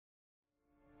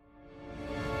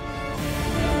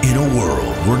In a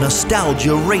world where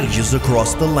nostalgia rages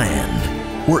across the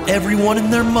land, where everyone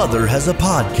and their mother has a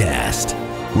podcast,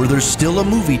 where there's still a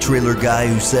movie trailer guy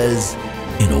who says,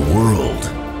 in a world,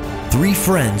 three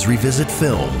friends revisit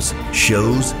films,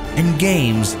 shows, and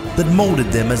games that molded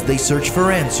them as they search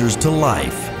for answers to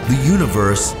life, the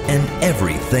universe, and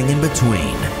everything in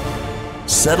between.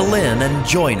 Settle in and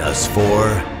join us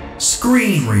for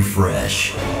Screen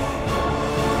Refresh.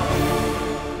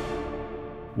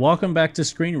 Welcome back to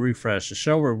Screen Refresh, a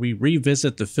show where we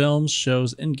revisit the films,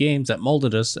 shows, and games that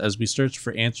molded us as we search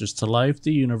for answers to life,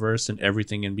 the universe, and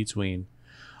everything in between.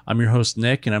 I'm your host,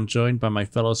 Nick, and I'm joined by my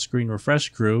fellow Screen Refresh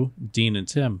crew, Dean and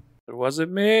Tim. It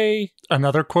wasn't me.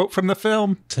 Another quote from the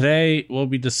film. Today, we'll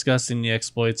be discussing the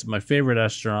exploits of my favorite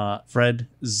astronaut, Fred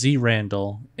Z.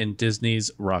 Randall, in Disney's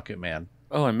Rocketman.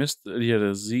 Oh, I missed he had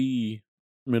a Z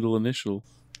middle initial.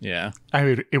 Yeah. I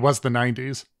mean, it was the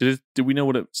 90s. Did we know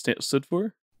what it stood for?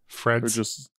 Or Fred's.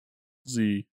 just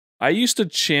Z? I used to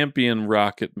champion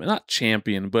Rocketman. Not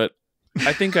champion, but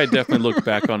I think I definitely look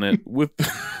back on it with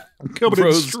Coming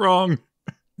in strong.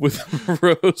 with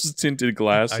rose-tinted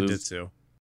glasses. I did too.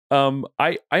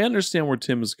 I understand where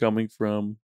Tim is coming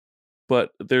from,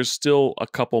 but there's still a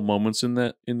couple moments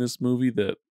in this movie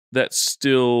that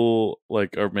still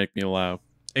make me laugh.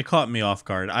 It caught me off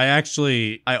guard. I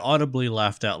audibly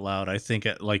laughed out loud. I think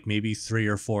at like maybe 3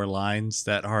 or 4 lines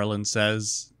that Harlan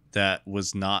says that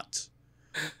was not.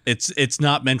 It's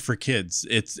not meant for kids.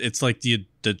 It's like the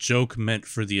joke meant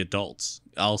for the adults.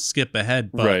 I'll skip ahead,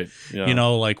 but right, yeah. You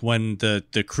know, like when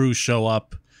the crew show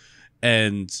up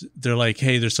and they're like,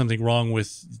 "Hey, there's something wrong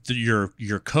with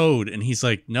your code," and he's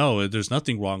like, "No, there's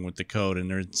nothing wrong with the code." And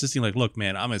they're insisting, like, "Look,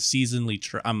 man, I'm a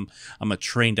I'm a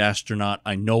trained astronaut.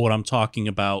 I know what I'm talking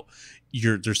about.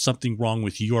 There's something wrong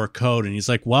with your code." And he's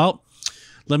like, "Well,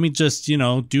 let me just,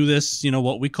 do this,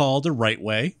 what we call the right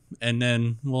way, and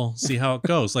then we'll see how it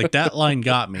goes." Like that line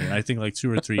got me, and I think like 2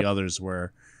 or 3 others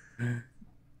were.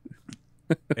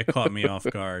 It caught me off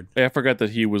guard. I forgot that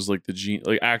he was like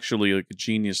actually like a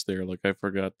genius there. Like I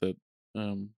forgot that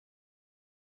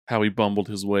how he bumbled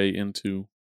his way into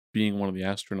being one of the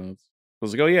astronauts. I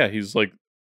was like, oh yeah, he's like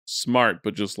smart,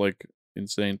 but just like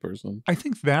insane person. I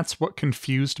think that's what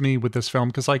confused me with this film,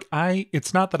 because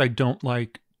it's not that I don't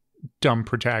like dumb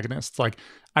protagonists. Like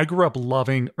I grew up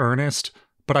loving Ernest,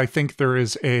 but I think there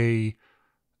is a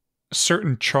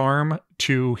certain charm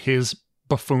to his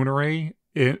buffoonery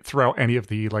throughout any of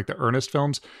the Ernest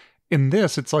films. In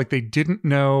this, it's like they didn't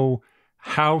know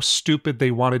how stupid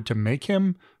they wanted to make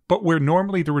him, but where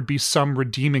normally there would be some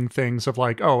redeeming things of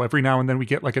like, oh, every now and then we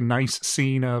get like a nice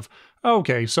scene of,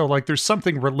 okay, so like there's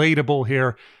something relatable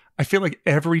here. I feel like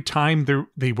every time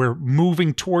they were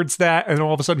moving towards that, and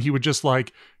all of a sudden he would just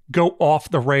like go off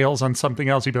the rails on something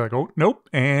else. He'd be like, oh, nope,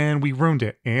 and we ruined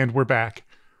it, and we're back.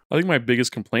 I think my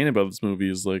biggest complaint about this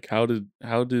movie is like, how did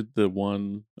the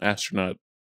one astronaut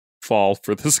fall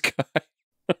for this guy?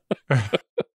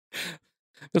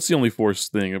 That's the only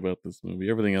forced thing about this movie.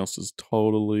 Everything else is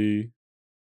totally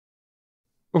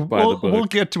by the book. We'll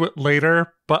get to it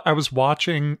later, but I was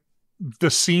watching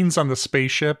the scenes on the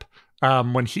spaceship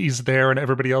when he's there and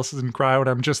everybody else is in crowd.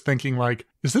 I'm just thinking like,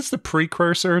 is this the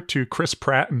precursor to Chris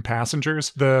Pratt and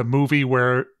Passengers, the movie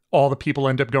where all the people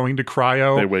end up going to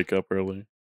cryo? They wake up early.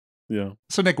 Yeah.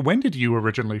 So Nick, when did you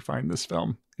originally find this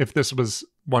film? If this was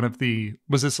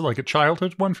was this like a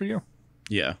childhood one for you?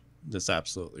 Yeah, this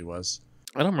absolutely was.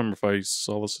 I don't remember if I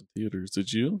saw this in theaters.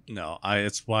 Did you? No,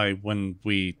 it's why when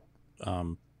we,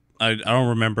 I don't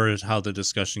remember how the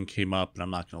discussion came up, and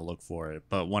I'm not going to look for it.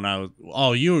 But when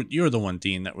you were the one,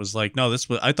 Dean, that was like, no,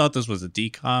 I thought this was a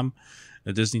DCOM,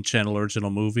 a Disney Channel original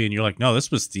movie, and you're like, no,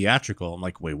 this was theatrical. I'm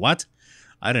like, wait, what?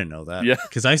 I didn't know that. Yeah,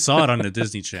 because I saw it on the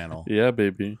Disney Channel. Yeah,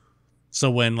 baby. So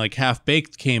when like Half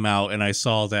Baked came out and I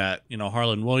saw that,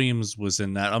 Harlan Williams was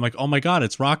in that, I'm like, oh my God,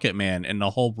 it's Rocketman. And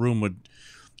the whole room would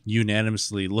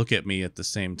unanimously look at me at the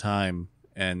same time.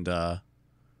 And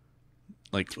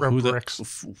like,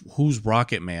 who's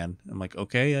Rocketman? I'm like,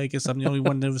 okay, I guess I'm the only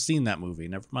one that ever seen that movie.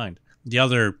 Never mind. The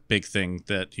other big thing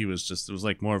that it was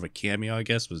like more of a cameo, I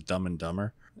guess, was Dumb and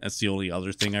Dumber. That's the only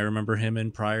other thing I remember him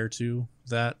in prior to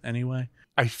that anyway.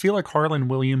 I feel like Harlan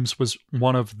Williams was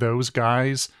one of those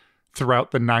guys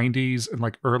throughout the 90s and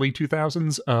like early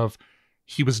 2000s of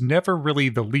he was never really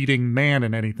the leading man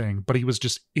in anything, but he was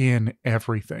just in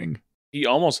everything. He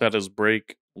almost had his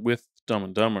break with Dumb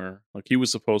and Dumber. Like he was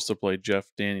supposed to play Jeff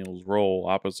Daniels' role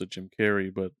opposite Jim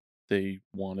Carrey, but they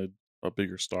wanted a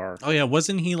bigger star. Oh yeah,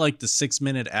 wasn't he like the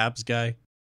 6-minute abs guy?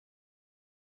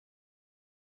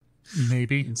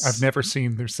 Maybe. I've never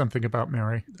seen There's Something About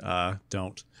Mary.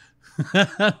 Don't.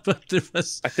 But there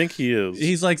was, I think he is.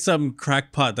 he's like some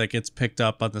crackpot that gets picked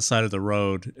up on the side of the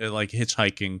road, like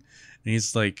hitchhiking. And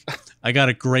he's like, I got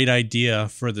a great idea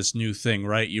for this new thing,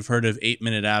 right? You've heard of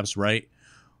 8-minute abs, right?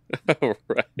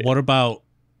 Right. What about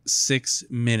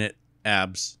 6-minute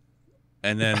abs?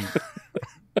 And then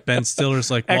Ben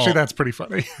Stiller's like, well, Actually, that's pretty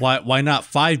funny. why not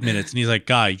 5 minutes? And he's like,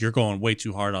 guy, you're going way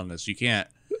too hard on this. You can't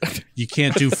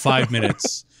do 5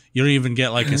 minutes. You don't even get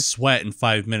like a sweat in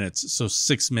 5 minutes. So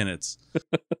 6 minutes.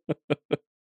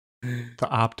 The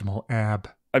optimal ab.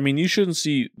 I mean, you shouldn't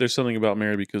see There's Something About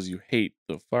Mary because you hate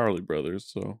the Farrelly brothers,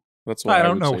 so that's why I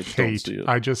don't would know say don't hate. see it.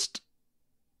 I just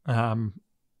I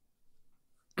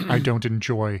don't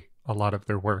enjoy a lot of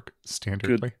their work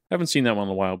standardly. Good. Haven't seen that one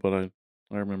in a while, but I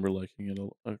remember liking it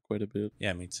quite a bit.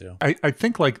 Yeah, me too. I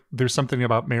think like there's something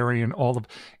about Mary and all of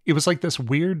it was like this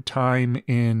weird time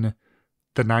in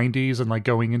the 90s and like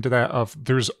going into that of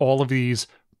there's all of these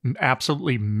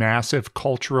absolutely massive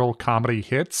cultural comedy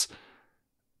hits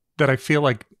that I feel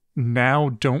like now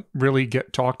don't really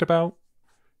get talked about.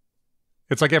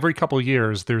 It's like every couple of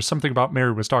years there's something about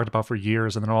Mary was talked about for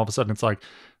years, and then all of a sudden it's like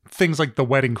things like The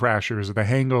Wedding Crashers or The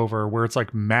Hangover where it's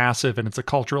like massive and it's a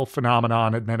cultural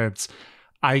phenomenon, and then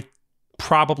I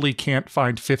probably can't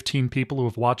find 15 people who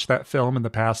have watched that film in the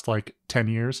past like 10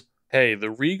 years. Hey, the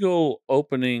Regal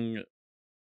opening,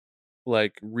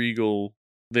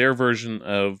 their version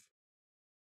of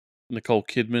Nicole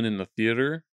Kidman in the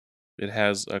theater, it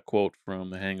has a quote from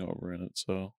The Hangover in it,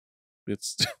 so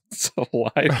it's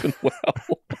alive and well.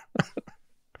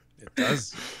 It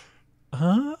does.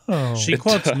 Oh. She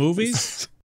quotes movies?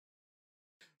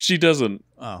 She doesn't.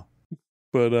 Oh.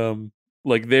 But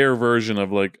like their version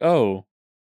of like, oh,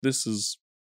 this is,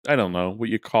 I don't know what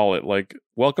you call it, like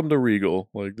Welcome to Regal,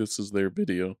 like this is their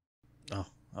video.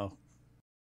 Oh.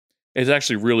 It's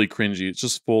actually really cringy. It's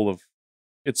just full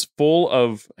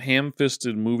of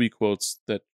ham-fisted movie quotes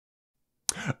that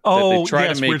they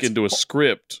try to make into a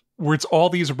script. Where it's all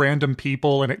these random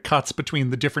people and it cuts between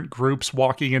the different groups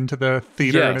walking into the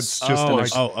theater, and it's just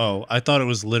I thought it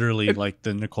was literally like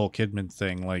the Nicole Kidman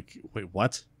thing. Like, wait,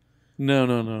 what?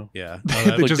 No. Yeah.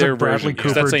 They just have Bradley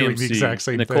Cooper That's doing AMC. the exact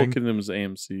same Nicole thing. Kidman's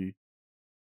AMC.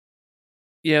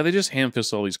 Yeah, they just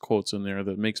ham-fist all these quotes in there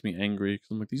that makes me angry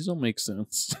because I'm like, these don't make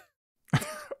sense.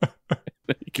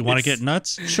 You want to get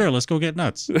nuts? Sure, let's go get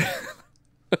nuts.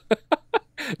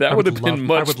 That would have been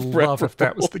much. I would love if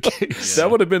that was the case.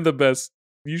 That would have been the best.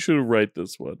 You should have write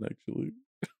this one actually.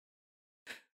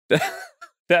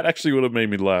 That actually would have made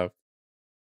me laugh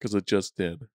because it just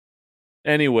did.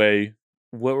 Anyway,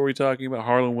 what were we talking about?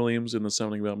 Harlan Williams in the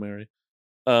Something About Mary.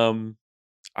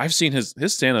 I've seen his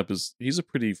stand-up he's a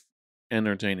pretty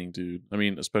entertaining dude. I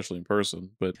mean, especially in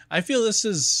person. But I feel this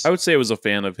is. I would say I was a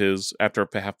fan of his after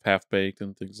Half Baked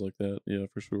and things like that. Yeah,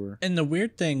 for sure. And the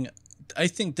weird thing, I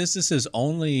think this is his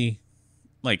only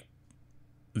like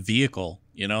vehicle.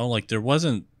 You know, like there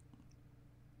wasn't.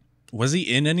 Was he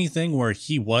in anything where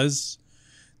he was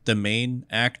the main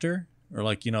actor or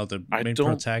like the main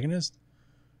protagonist?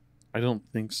 I don't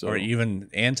think so. Or even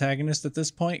antagonist at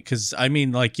this point? Because, I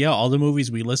mean, like, yeah, all the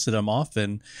movies we listed him off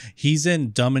in, he's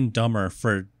in Dumb and Dumber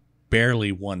for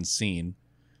barely one scene.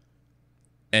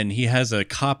 And he has a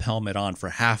cop helmet on for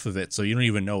half of it, so you don't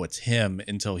even know it's him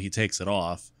until he takes it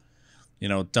off. We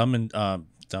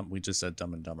just said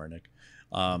Dumb and Dumber, Nick.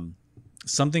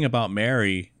 Something About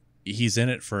Mary, he's in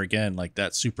it for, again, like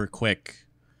that super quick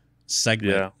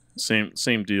segment. Yeah,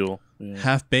 same deal. Yeah.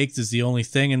 Half Baked is the only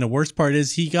thing, and the worst part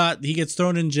is he gets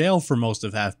thrown in jail for most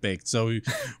of Half Baked, so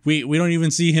we don't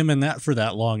even see him in that for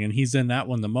that long, and he's in that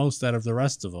one the most out of the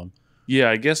rest of them.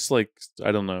 Yeah, I guess like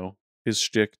I don't know, his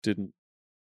shtick didn't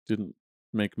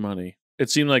make money. It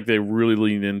seemed like they really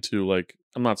leaned into like,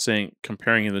 I'm not saying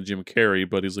comparing him to Jim Carrey,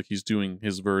 but he's doing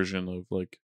his version of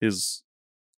like his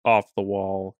off the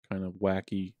wall kind of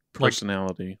wacky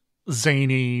personality, like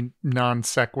zany non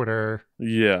sequitur.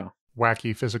 Yeah.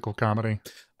 Wacky physical comedy.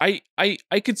 I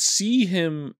could see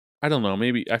him. I don't know.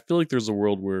 Maybe I feel like there's a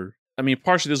world where, I mean,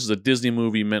 partially this is a Disney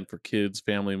movie meant for kids,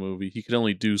 family movie. He could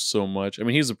only do so much. I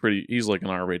mean, he's like an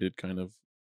R-rated kind of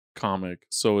comic.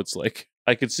 So it's like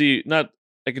I could see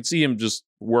him just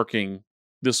working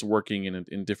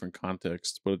in different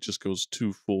contexts, but it just goes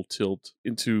too full tilt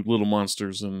into Little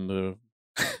Monsters and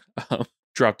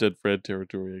Drop Dead Fred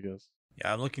territory, I guess.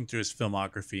 Yeah, I'm looking through his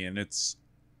filmography, and it's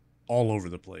all over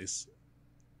the place.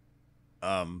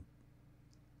 I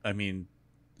mean,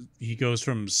 he goes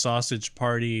from Sausage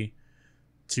Party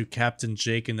to Captain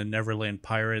Jake and the Neverland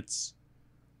Pirates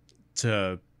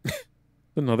to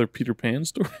another Peter Pan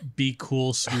story. Be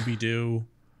Cool Scooby-Doo.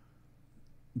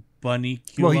 Bunny.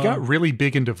 Well, he got really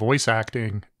big into voice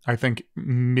acting I think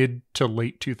mid to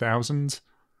late 2000s,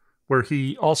 where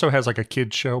he also has like a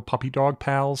kid show, Puppy Dog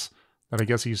Pals, that I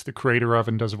guess he's the creator of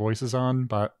and does voices on.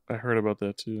 But I heard about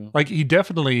that too. like, he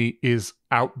definitely is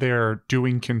out there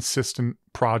doing consistent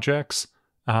projects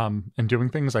and doing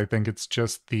things. I think it's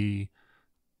just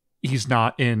he's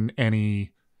not in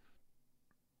any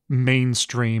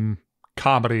mainstream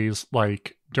comedies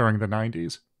like during the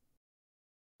 90s.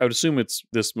 I would assume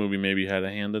this movie maybe had a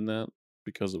hand in that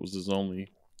because it was his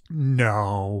only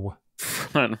No.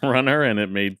 front runner, and it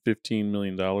made $15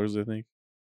 million, I think.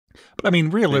 But I mean,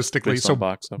 realistically, Based so on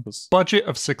box office. budget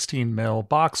of 16 mil,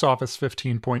 box office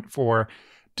 15.4.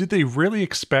 Did they really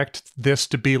expect this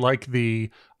to be like the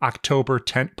October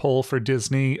tentpole for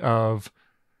Disney of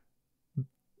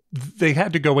they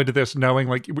had to go into this knowing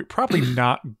like we're probably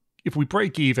not, if we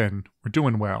break even, we're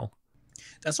doing well.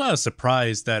 That's why I was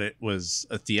surprised that it was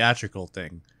a theatrical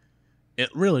thing. It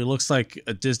really looks like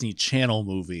a Disney Channel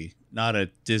movie, not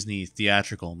a Disney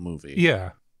theatrical movie.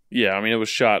 Yeah. Yeah, I mean, it was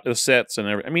shot, the sets and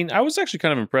everything. I mean, I was actually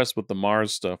kind of impressed with the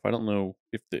Mars stuff. I don't know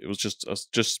if it was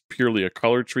just purely a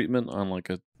color treatment on like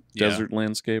a desert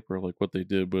landscape or like what they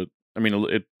did, but I mean,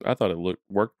 I thought it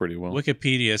worked pretty well.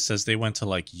 Wikipedia says they went to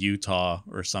like Utah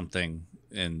or something,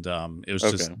 and it was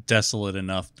just desolate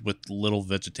enough with little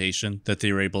vegetation that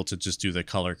they were able to just do the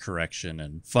color correction.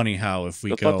 And funny how if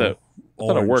we go orange, I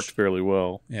thought it worked fairly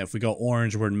well. Yeah, if we go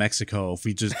orange, we're in Mexico. If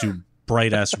we just do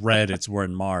bright ass red, we're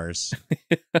in Mars.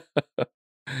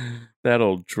 That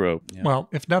old trope. Yeah. Well,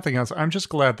 if nothing else, I'm just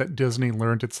glad that Disney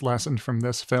learned its lesson from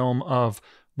this film of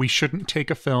we shouldn't take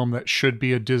a film that should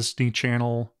be a Disney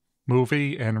Channel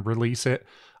movie and release it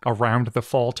around the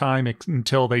fall time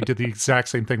until they did the exact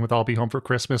same thing with I'll Be Home for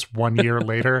Christmas 1 year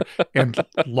later and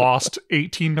lost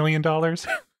 $18 million.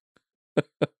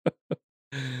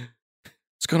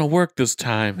 It's gonna work this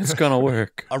time. It's gonna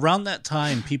work. Around that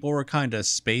time, people were kind of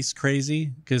space crazy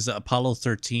because Apollo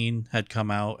 13 had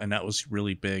come out and that was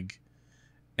really big.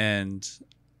 And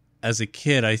as a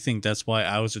kid, I think that's why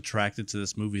I was attracted to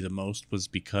this movie the most, was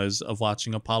because of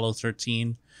watching Apollo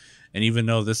 13. And even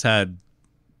though this had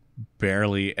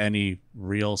barely any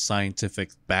real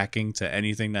scientific backing to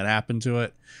anything that happened to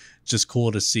it, just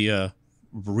cool to see a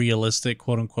realistic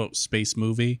quote unquote space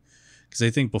movie. Because I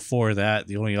think before that,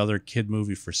 the only other kid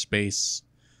movie for space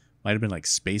might have been like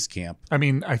Space Camp. I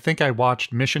mean, I think I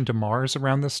watched Mission to Mars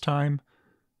around this time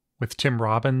with Tim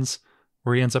Robbins,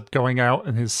 where he ends up going out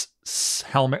and his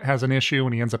helmet has an issue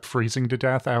and he ends up freezing to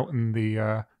death out in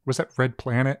the, was that Red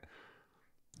Planet?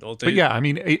 Well, But yeah, I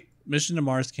mean... Mission to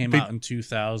Mars came out in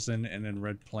 2000, and then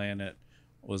Red Planet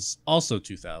was also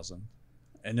 2000.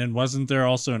 And then wasn't there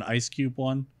also an Ice Cube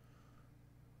one?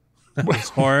 That was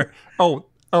horror.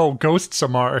 Oh, Ghosts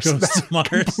of Mars. Ghosts of Mars.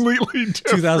 Completely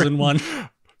different. 2001.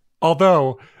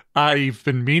 Although, I've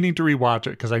been meaning to rewatch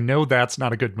it because I know that's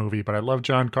not a good movie, but I love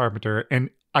John Carpenter. And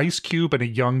Ice Cube and a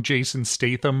young Jason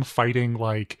Statham fighting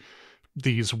like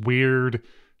these weird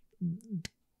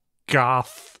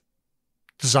goth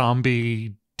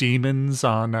zombie demons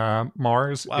on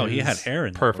Mars. Wow, he had hair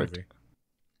in perfect. That movie.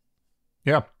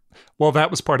 Yeah. Well, that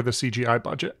was part of the CGI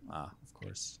budget. Ah, of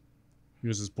course. He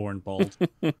was just born bald.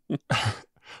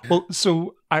 Well,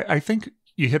 so I think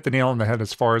you hit the nail on the head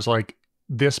as far as like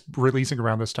this releasing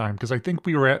around this time, because I think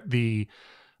we were at a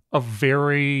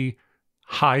very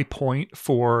high point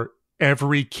for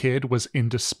every kid was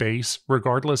into space,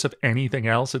 regardless of anything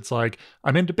else. It's like,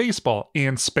 I'm into baseball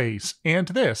and space and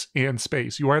this and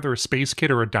space. You're either a space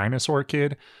kid or a dinosaur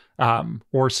kid,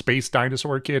 or space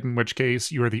dinosaur kid, in which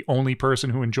case you are the only person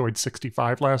who enjoyed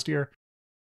 65 last year.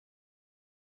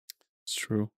 It's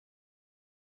true.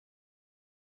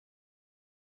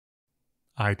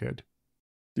 I did.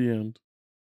 The end.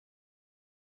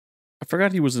 I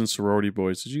forgot he was in Sorority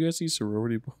Boys. Did you guys see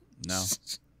Sorority Boys? No.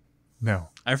 No.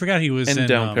 I forgot he was in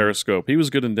Down Periscope. He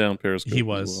was good in Down Periscope. He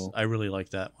was. Well. I really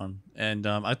liked that one. And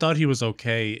I thought he was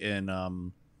okay in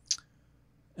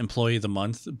Employee of the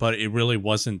Month, but it really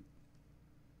wasn't.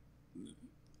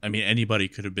 I mean, anybody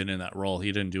could have been in that role.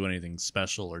 He didn't do anything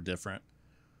special or different.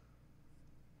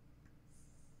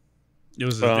 It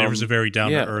was a very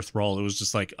down-to-earth role. It was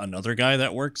just like another guy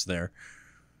that works there.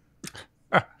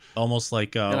 Almost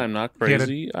like... and I'm not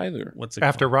crazy either. What's it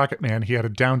After called? Rocketman, he had a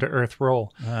down-to-earth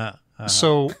role.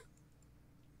 So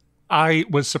I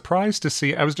was surprised to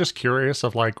see, I was just curious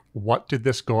of like, what did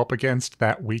this go up against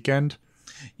that weekend?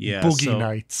 Yeah, Boogie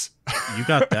Nights. You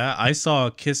got that. I saw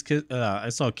Kiss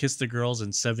the Girls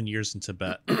in 7 Years in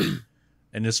Tibet.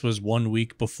 And this was 1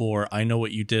 week before I Know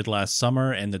What You Did Last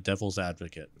Summer and The Devil's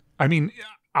Advocate. I mean,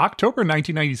 October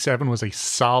 1997 was a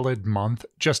solid month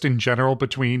just in general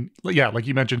between, like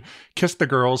you mentioned, Kiss the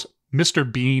Girls, Mr.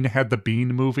 Bean had the Bean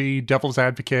movie, Devil's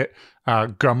Advocate.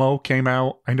 Gummo came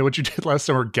out. I Know What You Did Last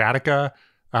Summer, Gattaca.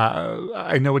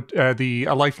 I know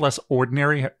A Life Less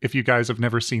Ordinary. If you guys have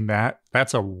never seen that,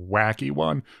 that's a wacky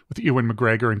one with Ewan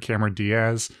McGregor and Cameron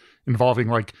Diaz, involving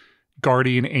like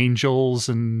guardian angels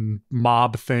and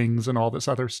mob things and all this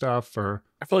other stuff. Or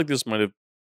I feel like this might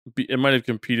have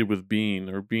competed with Bean,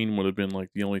 or Bean would have been like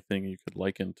the only thing you could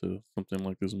liken to something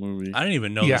like this movie. I didn't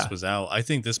even know this was out. I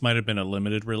think this might have been a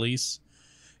limited release,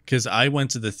 because I went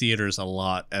to the theaters a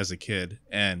lot as a kid,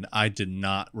 and I did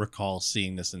not recall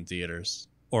seeing this in theaters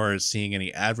or seeing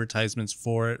any advertisements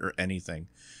for it or anything.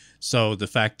 So the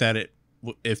fact that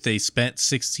if they spent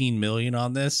 $16 million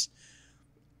on this,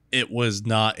 it was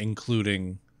not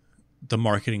including the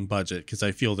marketing budget, because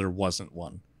I feel there wasn't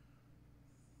one.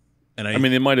 And I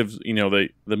mean, they might have, the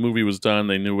movie was done,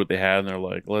 they knew what they had, and they're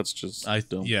like, let's just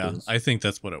dump this. I think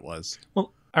that's what it was.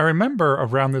 Well, I remember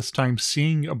around this time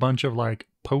seeing a bunch of like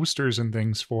posters and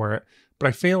things for it, but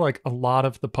I feel like a lot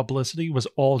of the publicity was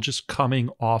all just coming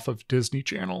off of Disney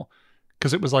Channel,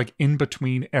 because it was like in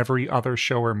between every other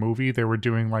show or movie. They were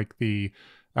doing like we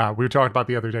were talking about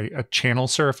the other day, Channel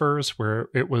Surfers, where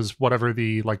it was whatever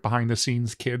the like behind the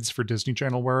scenes kids for Disney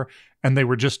Channel were, and they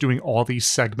were just doing all these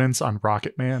segments on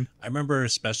Rocketman. I remember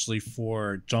especially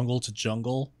for Jungle to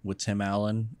Jungle with Tim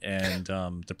Allen and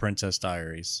The Princess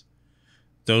Diaries.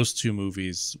 Those two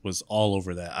movies was all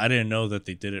over that. I didn't know that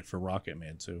they did it for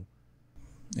Rocketman too.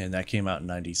 And that came out in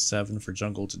 97 for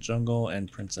Jungle to Jungle,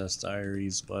 and Princess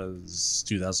Diaries was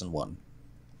 2001.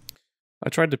 I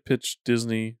tried to pitch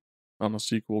Disney on a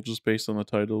sequel just based on the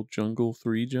title, Jungle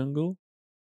 3 Jungle.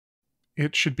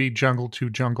 It should be Jungle to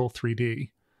Jungle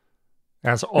 3D,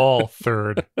 as all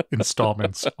third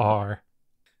installments are.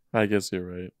 I guess you're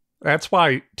right. That's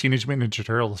why Teenage Mutant Ninja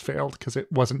Turtles failed, because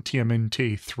it wasn't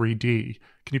TMNT 3D.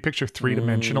 Can you picture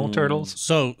three-dimensional turtles?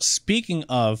 So, speaking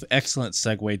of excellent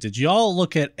segue, did y'all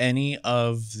look at any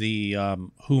of the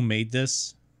Who Made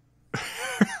This?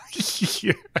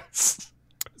 Yes.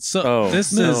 So,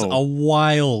 this is a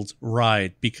wild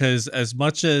ride, because as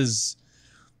much as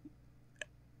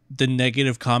the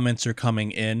negative comments are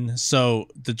coming in, so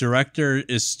the director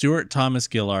is Stuart Thomas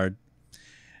Gillard,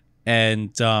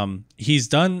 and he's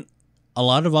done a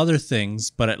lot of other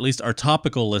things, but at least our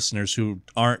topical listeners who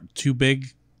aren't too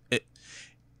big,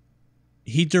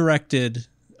 he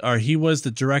was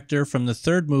the director from the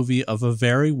third movie of a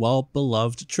very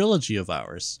well-beloved trilogy of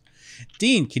ours.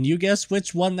 Dean, can you guess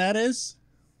which one that is?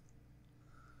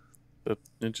 The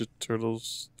Ninja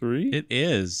Turtles 3? It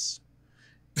is.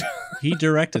 He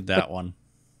directed that one.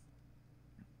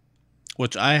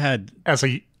 Which I had... As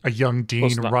a young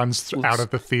Dean runs out of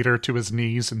the theater to his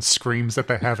knees and screams at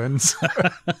the heavens.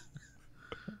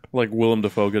 Like Willem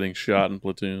Dafoe getting shot in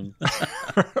Platoon.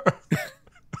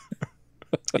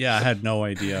 Yeah, I had no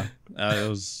idea. I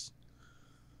was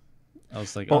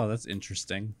like, oh, that's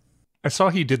interesting. I saw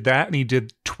he did that, and he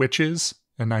did Twitches,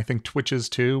 and I think Twitches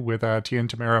too, with Tia and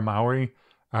Tamara Mowry,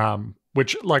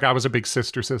 which, like, I was a big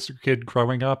Sister kid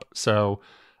growing up, so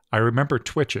I remember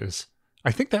Twitches.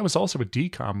 I think that was also a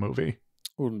DCOM movie.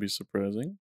 Wouldn't be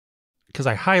surprising. Because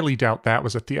I highly doubt that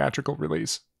was a theatrical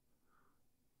release.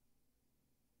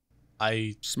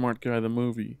 Smart Guy the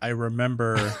movie. I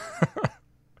remember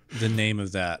the name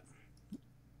of that.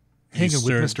 Hanging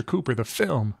with Mr. Cooper, the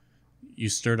film. You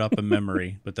stirred up a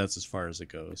memory, but that's as far as it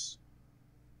goes.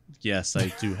 Yes,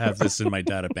 I do have this in my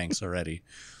data banks already.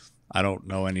 I don't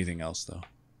know anything else, though.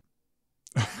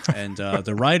 And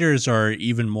the writers are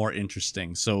even more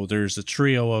interesting. So there's a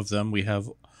trio of them. We have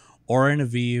Oren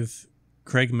Aviv,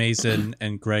 Craig Mazin,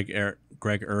 and Greg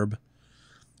Erb.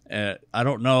 I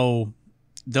don't know.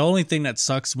 The only thing that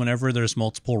sucks whenever there's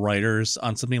multiple writers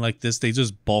on something like this, they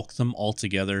just bulk them all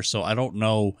together. So I don't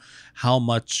know how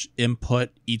much input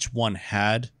each one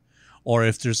had, or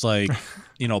if there's like,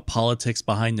 politics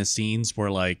behind the scenes where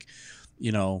like,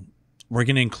 we're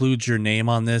going to include your name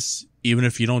on this, even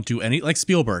if you don't do any, like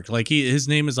Spielberg, like his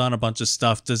name is on a bunch of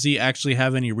stuff. Does he actually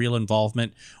have any real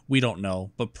involvement? We don't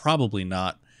know, but probably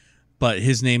not. But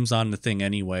his name's on the thing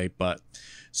anyway. But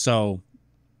so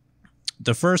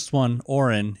the first one,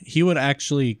 Oren, he would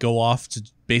actually go off to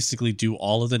basically do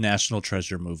all of the National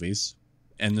Treasure movies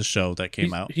and the show that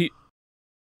came out. He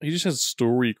just has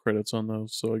story credits on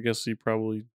those, so I guess he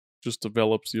probably just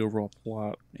develops the overall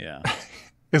plot. Yeah.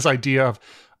 His idea of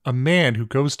a man who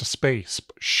goes to space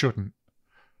but shouldn't.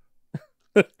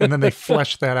 And then they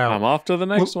flesh that out. I'm off to the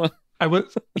next one.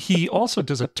 He also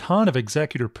does a ton of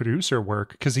executive producer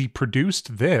work, because he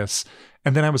produced this,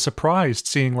 and then I was surprised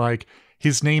seeing like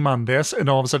his name on this, and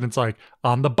all of a sudden it's like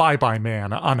on the Bye Bye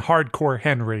Man, on Hardcore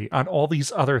Henry, on all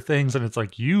these other things, and it's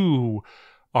like, you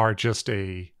are just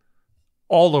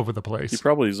all over the He place.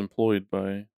 probably is employed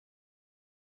by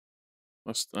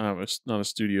not a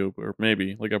studio, or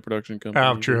maybe like a production company.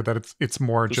 Oh, true. That it's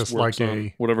more just like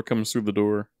on whatever comes through the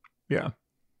door. Yeah.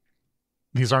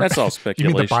 These aren't. That's all You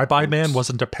speculation. mean the Bye Bye Man folks.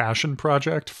 wasn't a passion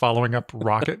project following up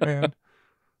Rocketman?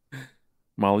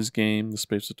 Molly's Game, The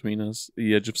Space Between Us,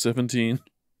 The Edge of 17.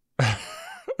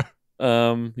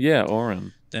 Yeah,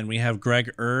 Oren. Then we have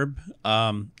Greg Erb.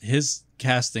 His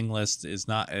casting list is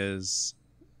not as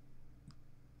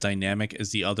dynamic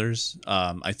as the others.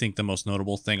 I think the most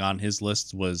notable thing on his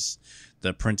list was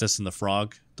The Princess and the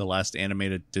Frog, the last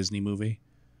animated Disney movie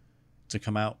to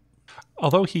come out.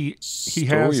 Although he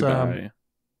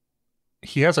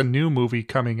has a new movie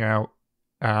coming out,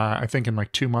 I think in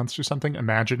like 2 months or something,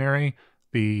 Imaginary,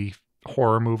 the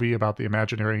horror movie about the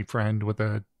imaginary friend with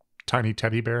a tiny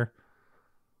teddy bear.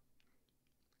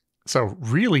 So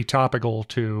really topical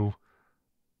to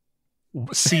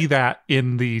see that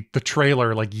in the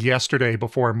trailer like yesterday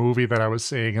before a movie that I was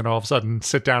seeing, and all of a sudden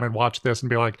sit down and watch this and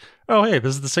be like, oh, hey,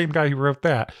 this is the same guy who wrote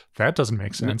that. That doesn't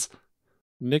make sense.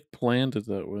 Nick planned it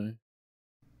that way.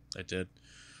 I did.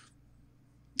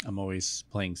 I'm always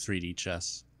playing 3D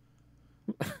chess.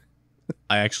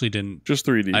 I actually didn't. Just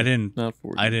 3D. I didn't. Not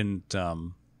 4D. I didn't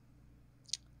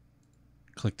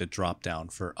click the drop down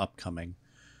for upcoming.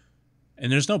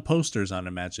 And there's no posters on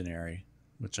Imaginary,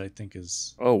 which I think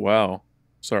is. Oh wow!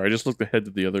 Sorry, I just looked ahead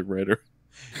to the other writer.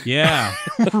 Yeah.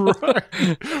 Right.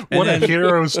 What a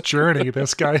hero's journey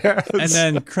this guy has. And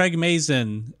then Craig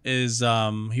Mazin is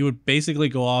he would basically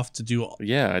go off to do.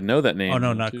 Yeah, I know that name. Oh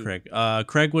no, not too. Craig.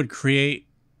 Craig would create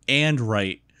and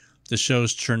write the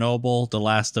shows Chernobyl, The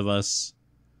Last of Us.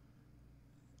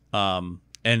 And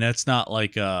that's not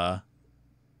like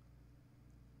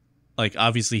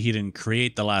obviously he didn't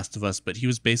create The Last of Us, but he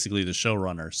was basically the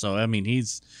showrunner. So I mean,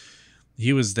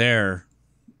 he was there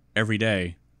every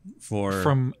day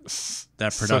from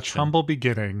that production. Such humble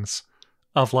beginnings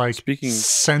of like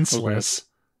Senseless.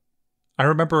 I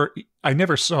remember I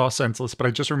never saw Senseless, but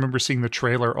I just remember seeing the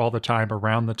trailer all the time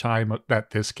around the time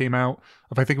that this came out.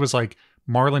 I think it was like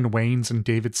Marlon Wayans and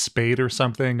David Spade or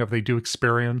something. They do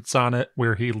experiments on it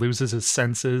where he loses his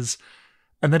senses.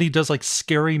 And then he does like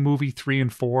Scary Movie 3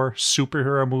 and 4,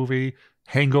 Superhero Movie,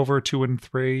 Hangover 2 and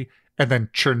 3, and then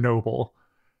Chernobyl.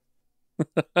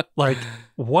 Like,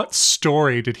 what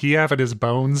story did he have in his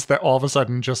bones that all of a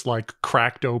sudden just like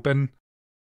cracked open?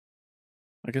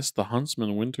 I guess The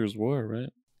Huntsman Winter's War, right?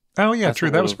 Oh yeah, true.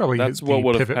 That was probably that's what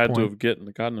would have had point. to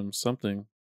have gotten him something.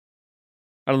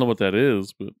 I don't know what that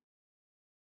is, but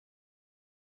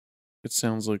it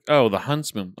sounds like The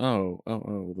Huntsman.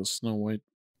 Oh, the Snow White.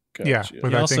 Gotcha. Yeah,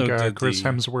 with I think Chris the,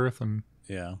 Hemsworth and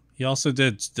yeah, he also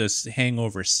did this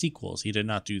Hangover sequels. He did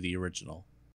not do the original.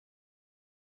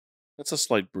 That's a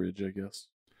slight bridge, I guess.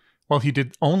 Well, he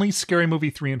did only Scary Movie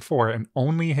 3 and 4 and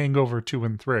only Hangover 2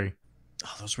 and 3.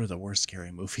 Oh, those were the worst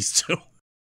scary movies too.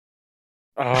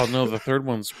 Oh no, the third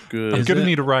one's good. I'm gonna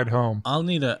need a ride home.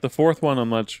 The fourth one, I'm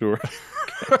not sure.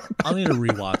 I'll need to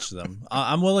rewatch them.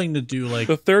 I'm willing to do like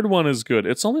the third one is good.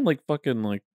 It's only like fucking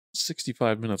like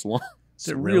 65 minutes long. It's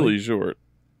really short.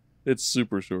 It's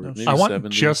super short. I want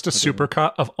just a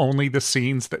supercut of only the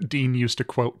scenes that Dean used to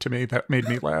quote to me that made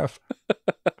me laugh.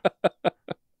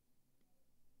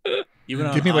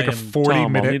 Give me like a 40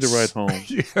 minutes. I'll need to ride home.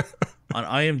 Yeah. On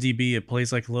IMDb, it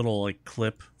plays like a little like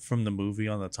clip from the movie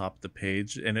on the top of the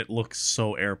page, and it looks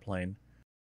so Airplane.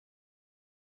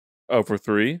 Oh, for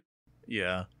 3?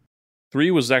 Yeah. 3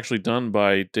 was actually done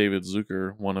by David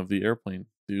Zucker, one of the Airplane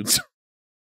dudes.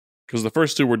 Because the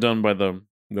first 2 were done by the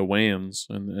Wayans,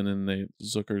 and then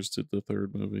Zuckers did the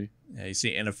third movie. Yeah, you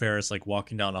see Anna Faris like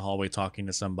walking down the hallway talking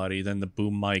to somebody. Then the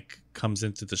boom mic comes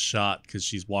into the shot because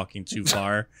she's walking too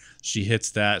far. She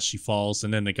hits that, she falls,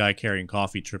 and then the guy carrying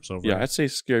coffee trips over. Yeah, her. I'd say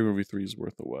Scary Movie 3 is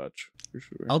worth a watch for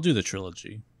sure. I'll do the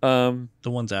trilogy. The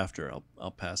ones after,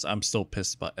 I'll pass. I'm still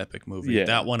pissed about Epic Movie. Yeah.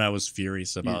 That one I was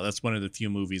furious about. Yeah. That's one of the few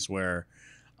movies where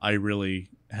I really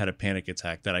had a panic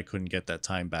attack that I couldn't get that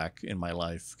time back in my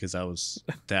life because I was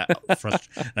that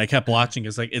frustrated. And I kept watching.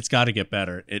 It's like, it's got to get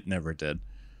better. It never did.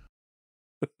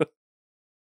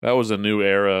 That was a new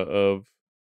era of,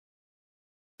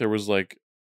 there was like,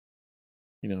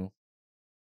 you know,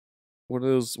 what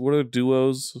are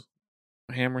duos?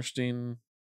 Hammerstein?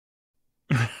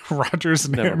 Rodgers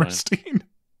and Never mind. Hammerstein.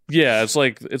 Yeah, it's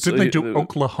like, Didn't they do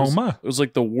Oklahoma? It was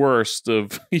like the worst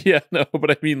of, yeah, no,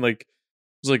 but I mean like,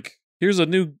 it's like, here's a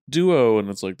new duo, and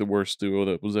it's like the worst duo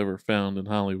that was ever found in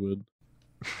Hollywood.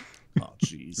 Oh,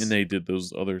 jeez. And they did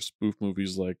those other spoof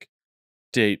movies like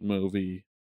Date Movie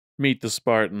Meet the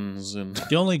Spartans and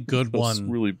The only good those one,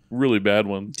 really, really bad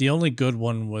ones. the only good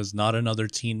one was Not Another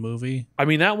Teen Movie. I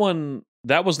mean, that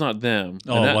was not them.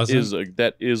 Oh, and it that wasn't?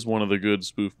 that is one of the good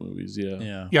spoof movies. Yeah.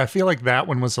 Yeah. Yeah, I feel like that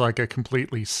one was like a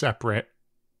completely separate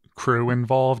crew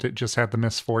involved. It just had the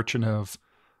misfortune of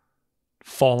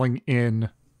falling in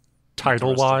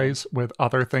title-wise with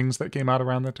other things that came out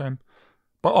around that time.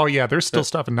 But oh yeah, there's still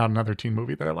stuff in Not Another Teen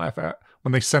Movie that I laugh at.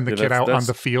 When they send the kid out on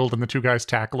the field and the two guys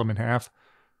tackle him in half.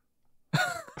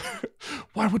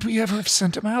 Why would we ever have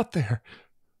sent him out there?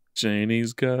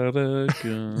 Janie's got a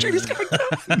gun. Janie's got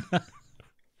a gun.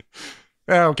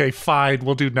 Okay, fine.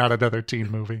 We'll do Not Another Teen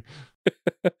Movie.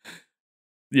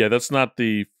 Yeah, that's not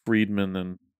the Friedman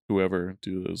and whoever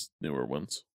do those newer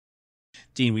ones.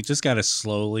 Dean, we just got to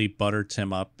slowly butter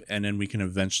Tim up, and then we can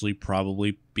eventually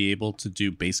probably be able to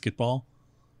do basketball.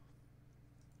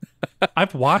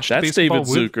 I've watched That's baseball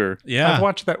David Zucker. Yeah. I've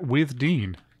watched that with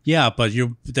Dean. Yeah, but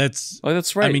that's Oh,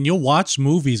 right. I mean, you'll watch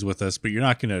movies with us, but you're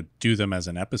not going to do them as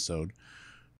an episode.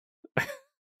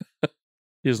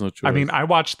 He has no choice. I mean, I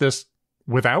watched this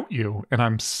without you, and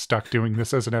I'm stuck doing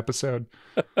this as an episode.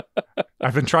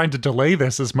 I've been trying to delay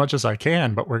this as much as I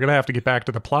can, but we're going to have to get back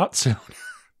to the plot soon.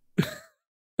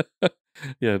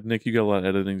 Yeah, Nick, you got a lot of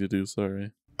editing to do.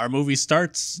 Sorry. Our movie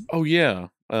starts. Oh yeah.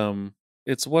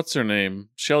 It's what's her name?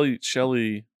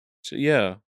 Shelley.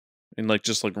 Yeah, and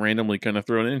just randomly kind of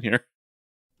thrown in here.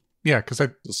 Yeah, because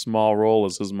A small role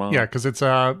as his mom. it's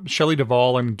Shelley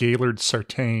Duvall and Gaylord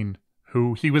Sartain,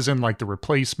 who he was in The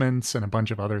Replacements and a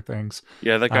bunch of other things.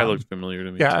 Yeah, that guy looked familiar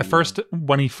to me. Yeah, too, at first,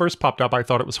 when he first popped up, I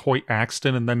thought it was Hoyt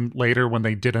Axton, and then later when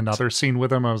they did another scene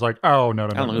with him, I was like, oh, no. I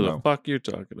don't know who the fuck you're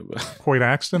talking about. Hoyt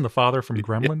Axton, the father from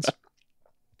Gremlins.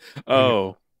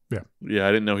 Oh. Yeah. Yeah,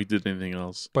 I didn't know he did anything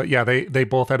else. But yeah, they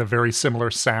both had a very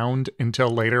similar sound until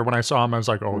later when I saw him. I was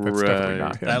like, oh, that's definitely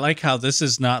not him. I like how this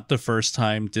is not the first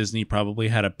time Disney probably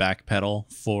had a backpedal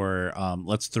for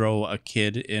let's throw a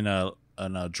kid in a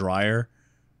dryer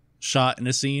shot in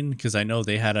a scene, because I know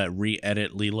they had to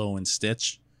re-edit Lilo and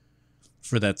Stitch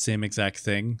for that same exact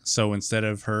thing. So instead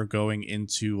of her going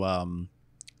into a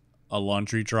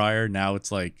laundry dryer, now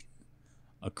it's like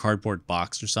a cardboard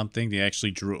box or something. They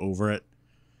actually drew over it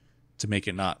to make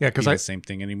it not be the same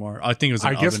thing anymore. I think it was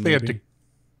an I guess oven, they maybe. had to.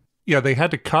 Yeah, they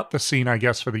had to cut the scene, I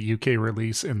guess, for the UK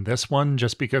release in this one,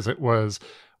 just because it was,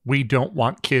 we don't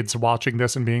want kids watching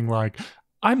this and being like,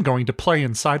 I'm going to play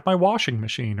inside my washing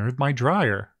machine or my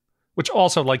dryer. Which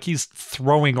also, he's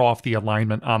throwing off the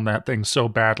alignment on that thing so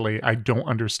badly. I don't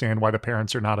understand why the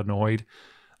parents are not annoyed.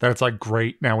 That it's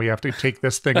great, now we have to take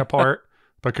this thing apart.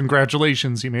 But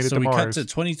congratulations, you made it to Mars. So we cut to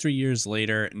 23 years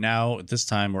later. Now, this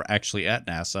time, we're actually at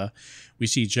NASA. We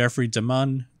see Jeffrey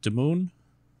DeMoon.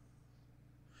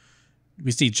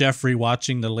 We see Jeffrey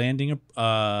watching the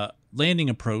landing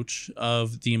approach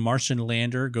of the Martian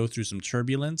lander go through some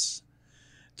turbulence.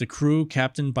 The crew,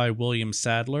 captained by William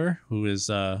Sadler, who is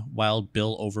Wild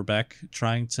Bill Overbeck,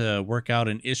 trying to work out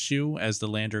an issue as the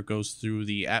lander goes through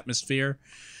the atmosphere.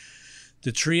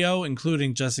 The trio,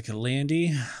 including Jessica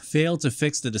Landy, failed to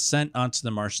fix the descent onto the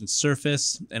Martian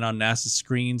surface, and on NASA's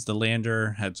screens, the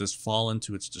lander had just fallen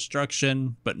to its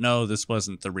destruction. But no, this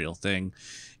wasn't the real thing.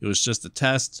 It was just a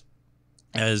test.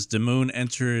 As DeMoon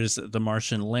enters the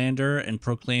Martian lander and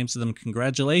proclaims to them,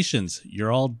 "Congratulations,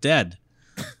 you're all dead."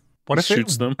 What if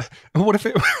shoots them? What if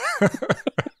it?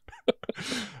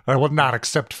 I will not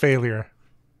accept failure.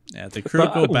 Yeah, the crew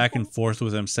go back and forth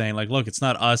with him, saying, look, it's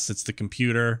not us, it's the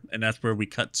computer. And that's where we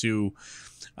cut to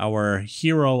our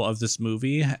hero of this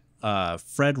movie,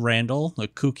 Fred Randall, a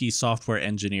kooky software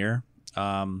engineer.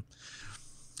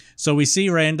 So we see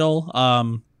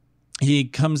Randall. He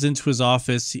comes into his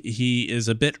office. He is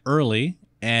a bit early,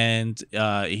 and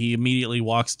he immediately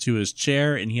walks to his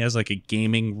chair, and he has a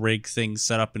gaming rig thing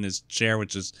set up in his chair,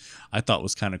 which I thought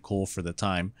was kind of cool for the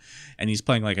time. And he's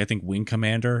playing I think Wing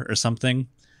Commander or something.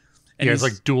 And he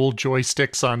has dual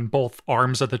joysticks on both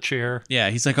arms of the chair. Yeah,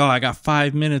 he's like, oh, I got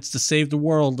 5 minutes to save the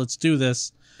world. Let's do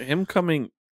this. Him coming,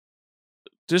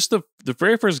 just the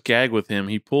very first gag with him,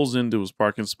 he pulls into his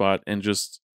parking spot and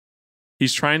it's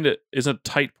a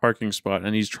tight parking spot,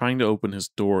 and he's trying to open his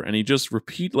door, and he just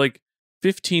repeat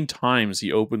 15 times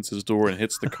he opens his door and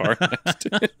hits the car next to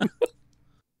him.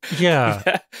 Yeah.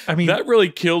 That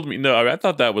really killed me. No, I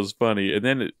thought that was funny. And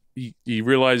then he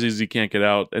realizes he can't get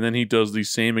out, and then he does the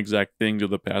same exact thing to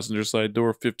the passenger side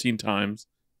door 15 times,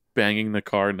 banging the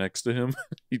car next to him.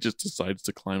 He just decides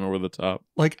to climb over the top.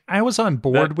 I was on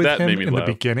board with him in laugh.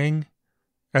 The beginning,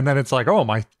 and then it's oh,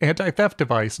 my anti-theft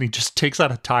device, and he just takes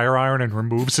out a tire iron and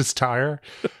removes his tire.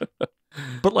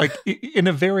 But in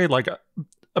a very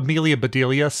Amelia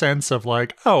Bedelia sense of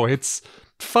oh, it's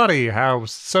funny how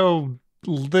so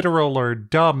literal or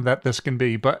dumb that this can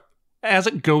be, but as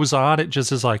it goes on, it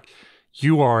just is like,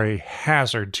 you are a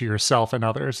hazard to yourself and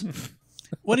others.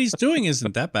 What he's doing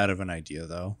isn't that bad of an idea,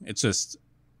 though. It's just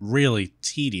really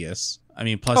tedious. I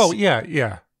mean, plus... Oh,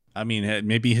 yeah. I mean,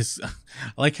 maybe his... I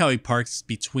like how he parks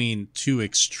between two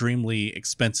extremely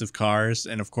expensive cars,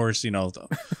 and of course, you know,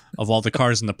 of all the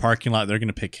cars in the parking lot, they're going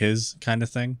to pick his kind of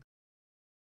thing.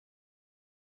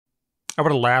 I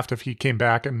would have laughed if he came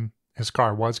back and his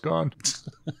car was gone.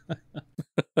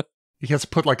 He has to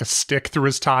put like a stick through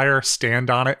his tire, stand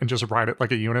on it, and just ride it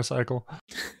like a unicycle.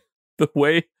 The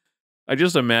way I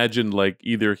just imagined, like,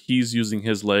 either he's using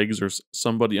his legs or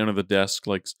somebody under the desk,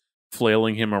 like,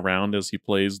 flailing him around as he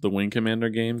plays the Wing Commander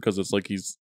game, because it's like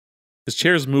his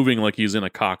chair's moving like he's in a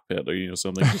cockpit or, you know,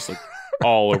 something, just like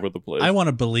all over the place. I want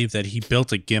to believe that he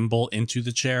built a gimbal into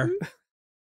the chair.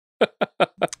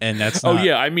 And that's not... Oh,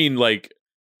 yeah, I mean, like,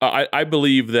 I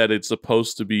believe that it's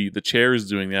supposed to be the chair is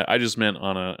doing that. I just meant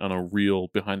on a real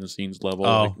behind the scenes level.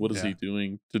 Oh, like, what is he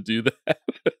doing to do that?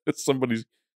 Somebody's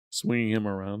swinging him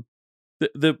around.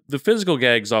 The physical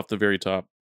gags off the very top,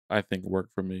 I think, work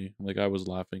for me. Like, I was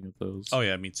laughing at those. Oh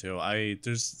yeah, me too.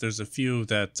 There's a few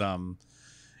that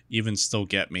even still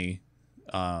get me,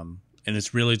 and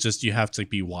it's really just you have to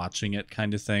be watching it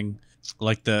kind of thing.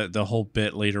 Like the whole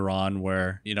bit later on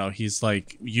where, you know, he's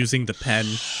like using the pen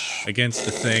against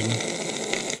the thing.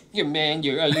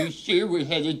 Commander, are you sure we're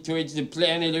headed towards the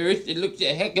planet Earth? It looks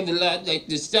a heck of a lot like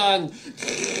the sun.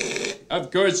 Of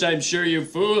course I'm sure, you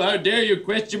fool. How dare you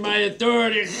question my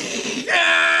authority?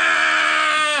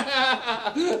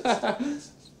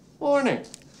 Morning.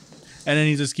 And then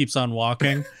he just keeps on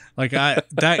walking. Like,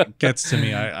 that gets to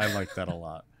me. I like that a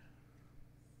lot.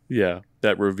 Yeah,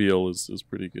 that reveal is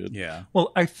pretty good. Yeah.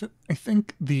 Well, I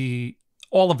think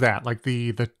all of that, like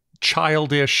the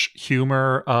childish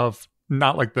humor of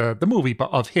not like the movie,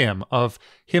 but of him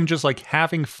just like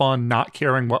having fun, not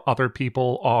caring what other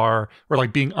people are, or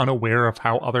like being unaware of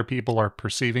how other people are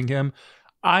perceiving him.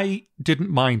 I didn't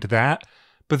mind that.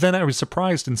 But then I was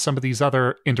surprised in some of these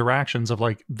other interactions of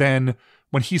like, then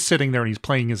when he's sitting there and he's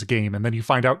playing his game, and then you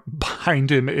find out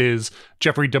behind him is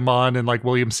Jeffrey DeMunn and like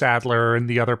William Sadler and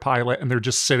the other pilot, and they're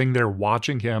just sitting there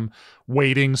watching him,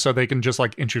 waiting so they can just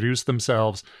like introduce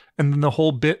themselves. And then the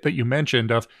whole bit that you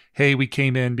mentioned of, hey, we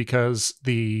came in because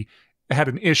had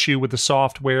an issue with the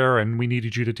software and we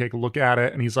needed you to take a look at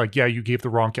it. And he's like, yeah, you gave the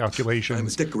wrong calculations. I'm a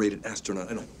decorated astronaut.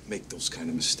 I don't make those kind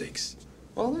of mistakes.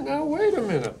 Well, now, wait a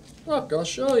minute. Look, I'll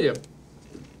show you.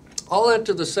 I'll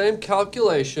enter the same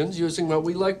calculations using what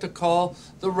we like to call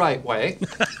the right way.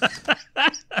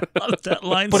 I love that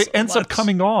line but so it ends much. up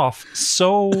coming off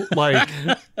so like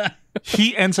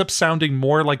he ends up sounding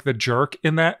more like the jerk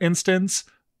in that instance,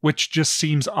 which just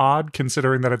seems odd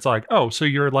considering that it's like, oh, so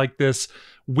you're like this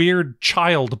weird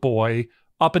child boy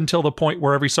up until the point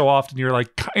where every so often you're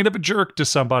like kind of a jerk to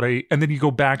somebody, and then you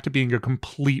go back to being a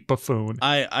complete buffoon.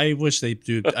 I wish they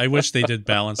do. I wish they did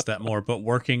balance that more. But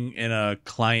working in a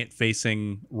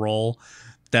client-facing role,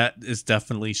 that is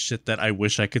definitely shit that I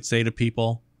wish I could say to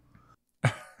people.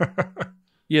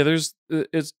 Yeah,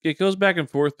 it goes back and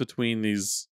forth between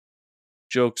these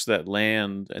jokes that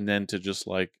land, and then to just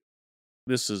like,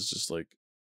 this is just like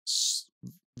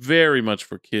very much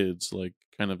for kids, like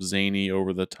kind of zany,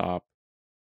 over the top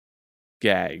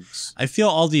gags. I feel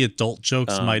all the adult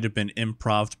jokes might have been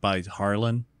improv by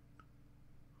Harlan,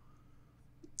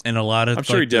 and a lot of I'm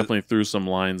sure he definitely threw some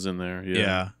lines in there.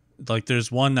 Yeah, like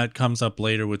there's one that comes up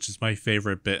later, which is my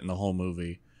favorite bit in the whole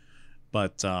movie.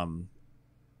 But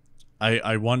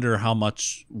I wonder how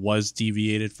much was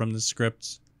deviated from the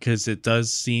script, because it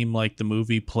does seem like the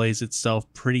movie plays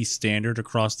itself pretty standard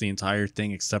across the entire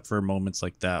thing, except for moments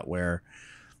like that where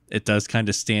it does kind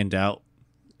of stand out.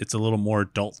 It's a little more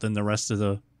adult than the rest of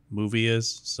the movie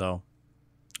is. So,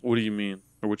 what do you mean,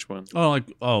 or which one?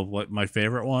 What, my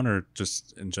favorite one, or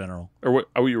just in general? Or what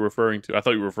are you referring to? I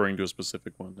thought you were referring to a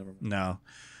specific one. Never mind. No,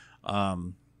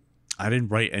 I didn't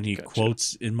write any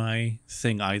quotes in my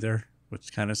thing either,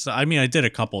 which kind of. I mean, I did a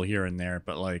couple here and there,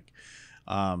 but like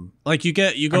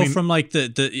you go from like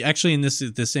the actually in the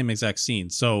same exact scene.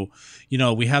 So, you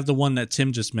know, we have the one that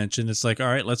Tim just mentioned. It's like, all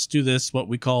right, let's do this what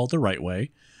we call the right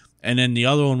way. And then the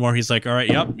other one where he's like, all right,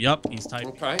 yep, he's typing.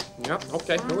 Okay, yep,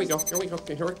 okay, here we go,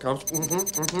 okay, here it comes.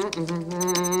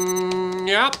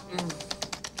 Yep.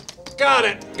 Got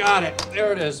it,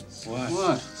 there it is.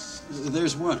 What?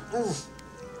 There's what?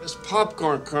 This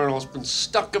popcorn kernel's been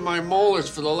stuck in my molars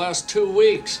for the last 2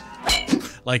 weeks.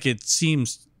 Like, it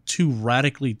seems too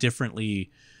radically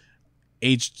differently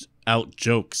aged out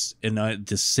jokes in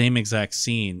the same exact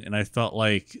scene, and I felt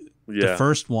like the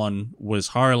first one was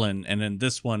Harlan, and then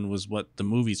this one was what the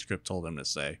movie script told him to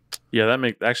say. Yeah, that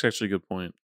makes actually a good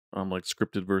point. Like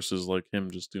scripted versus like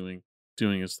him just doing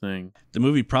his thing. The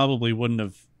movie probably wouldn't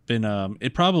have been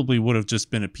it probably would have just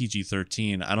been a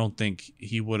PG-13. I don't think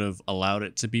he would have allowed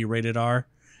it to be rated R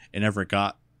and ever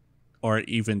got or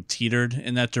even teetered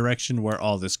in that direction where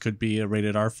this could be a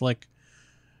rated R flick.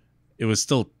 It was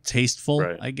still tasteful,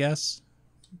 right, I guess.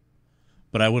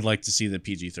 But I would like to see the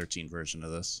PG-13 version of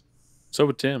this. So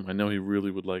would Tim. I know he really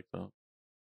would like that.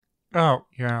 Oh,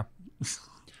 yeah.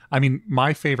 I mean,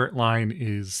 my favorite line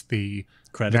is the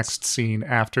credits. Next scene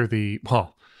after the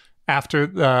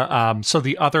so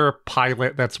the other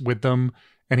pilot that's with them,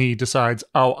 and he decides,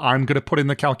 I'm going to put in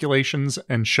the calculations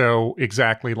and show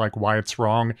exactly like why it's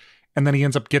wrong. And then he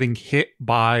ends up getting hit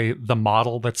by the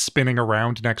model that's spinning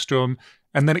around next to him.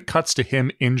 And then it cuts to him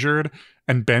injured,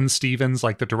 and Ben Stevens,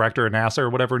 like the director of NASA or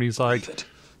whatever, and he's like...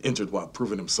 Injured while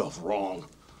proving himself wrong.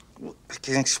 Well, I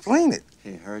can explain it.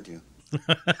 He heard you.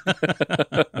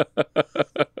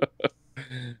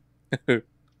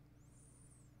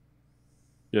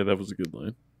 Yeah, that was a good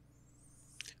line.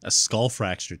 A skull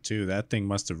fracture, too. That thing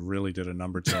must have really did a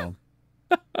number to him.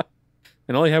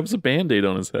 And all he had was a Band-Aid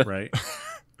on his head. Right.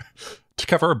 To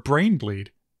cover a brain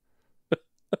bleed.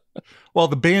 Well,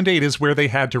 the Band-Aid is where they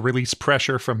had to release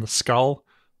pressure from the skull.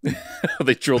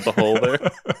 They drilled the hole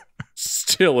there.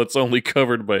 Still, it's only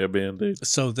covered by a Band-Aid.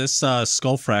 So this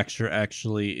skull fracture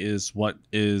actually is what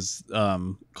is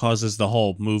causes the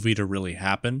whole movie to really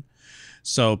happen.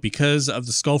 So because of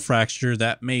the skull fracture,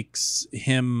 that makes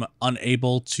him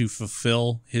unable to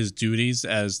fulfill his duties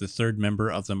as the third member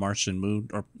of the Martian landing,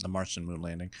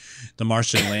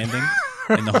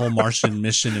 and the whole Martian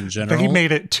mission in general. He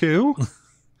made it too?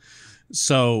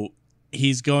 So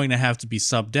he's going to have to be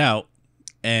subbed out,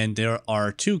 and there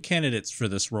are two candidates for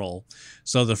this role.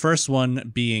 So the first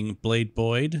one being Blade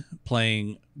Boyd,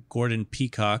 playing Gordon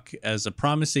Peacock as a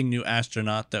promising new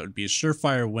astronaut that would be a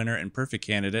surefire winner and perfect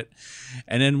candidate.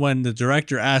 And then when the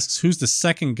director asks who's the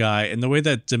second guy, and the way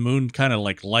that Damoon kind of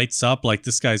like lights up, like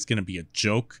this guy's going to be a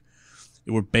joke.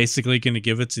 We're basically going to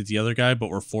give it to the other guy, but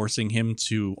we're forcing him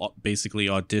to basically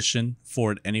audition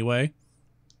for it anyway.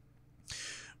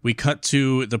 We cut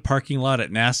to the parking lot at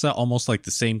NASA, almost like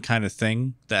the same kind of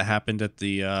thing that happened at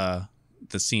the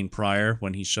scene prior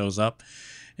when he shows up.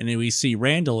 And then we see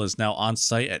Randall is now on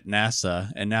site at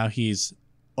NASA, and now he's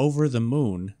over the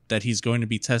moon that he's going to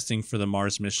be testing for the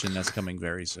Mars mission that's coming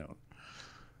very soon.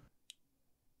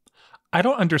 I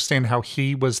don't understand how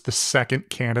he was the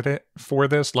second candidate for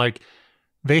this. Like,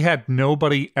 they had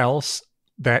nobody else,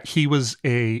 that he was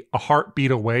a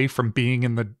heartbeat away from being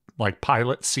in the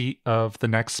pilot seat of the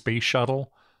next space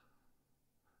shuttle.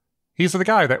 He's the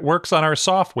guy that works on our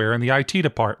software in the IT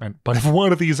department, but if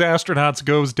one of these astronauts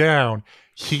goes down,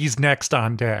 he's next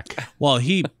on deck. Well,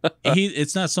 he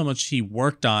it's not so much he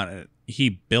worked on it, he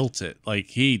built it. Like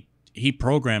he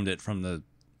programmed it from the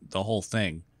whole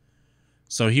thing.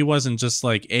 So he wasn't just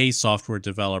like a software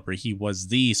developer, he was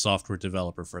the software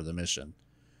developer for the mission.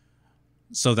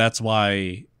 So that's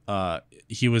why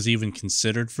he was even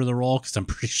considered for the role, because I'm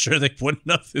pretty sure they wouldn't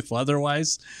have if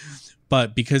otherwise.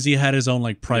 But because he had his own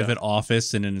like private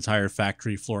office and an entire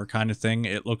factory floor kind of thing,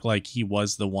 it looked like he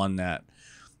was the one that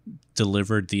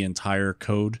delivered the entire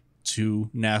code to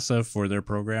NASA for their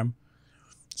program.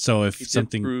 So if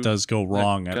something does go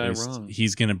wrong, at least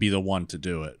he's going to be the one to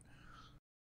do it.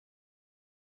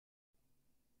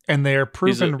 And they're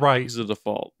proven right. He's a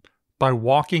default. By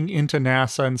walking into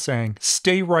NASA and saying,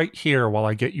 stay right here while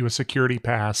I get you a security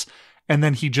pass. And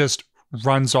then he just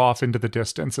runs off into the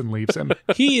distance and leaves him.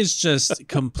 He is just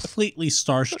completely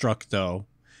starstruck, though.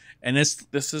 And this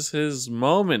is his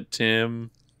moment,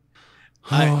 Tim.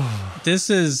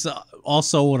 This is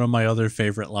also one of my other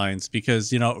favorite lines,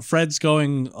 because, you know, Fred's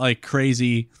going like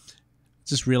crazy.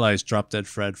 Just realized Drop Dead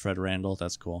Fred Randall.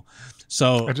 That's cool.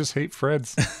 So I just hate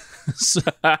Freds.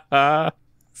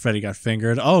 Freddy Got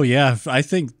Fingered. Oh, yeah. I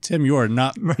think, Tim, you are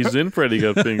not... He's in Freddy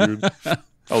Got Fingered.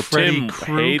 Oh, Freddy Tim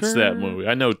Krueger? hates that movie.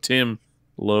 I know Tim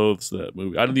loathes that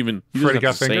movie. I don't even... He doesn't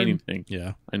have to say anything.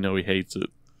 Yeah. I know he hates it.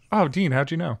 Oh, Dean,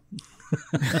 how'd you know?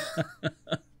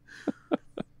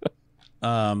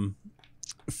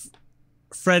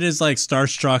 Fred is like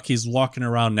starstruck. He's walking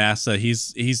around NASA.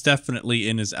 He's definitely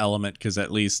in his element, because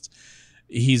at least...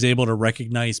 he's able to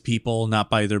recognize people not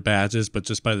by their badges, but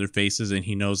just by their faces, and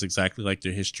he knows exactly like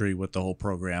their history with the whole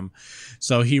program.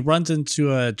 So he runs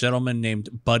into a gentleman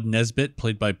named Bud Nesbitt,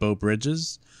 played by Beau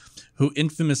Bridges, who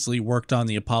infamously worked on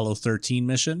the Apollo 13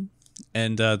 mission.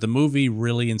 And the movie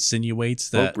really insinuates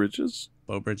that... Beau Bridges?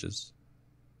 Beau Bridges.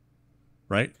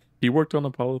 right? He worked on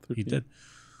Apollo 13. He did.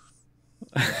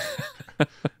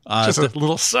 Just a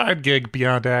little side gig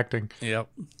beyond acting. Yep.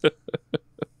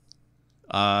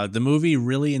 The movie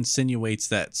really insinuates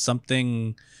that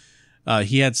something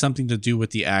he had something to do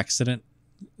with the accident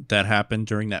that happened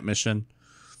during that mission.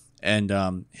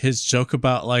 And his joke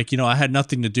about, like, I had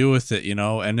nothing to do with it,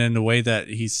 and then the way that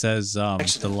he says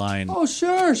the line. Oh,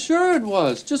 sure it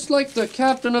was. Just like the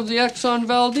captain of the Exxon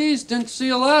Valdez didn't see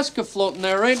Alaska floating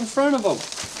there right in front of him.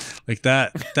 Like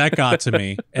that got to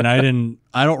me. And I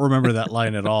don't remember that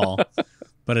line at all.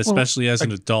 But especially as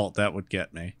an adult, that would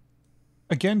get me.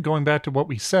 Again, going back to what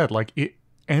we said, like, it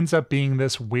ends up being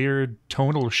this weird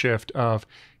tonal shift of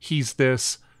he's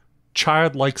this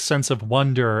childlike sense of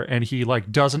wonder, and he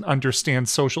like doesn't understand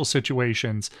social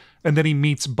situations, and then he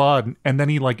meets Bud, and then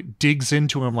he like digs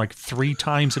into him like 3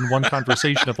 times in one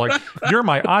conversation of like, you're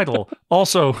my idol,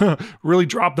 also really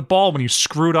dropped the ball when you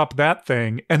screwed up that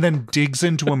thing, and then digs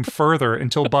into him further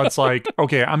until Bud's like,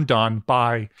 okay, I'm done,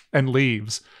 bye, and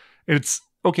leaves. It's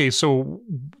okay, so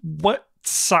what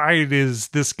side is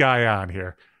this guy on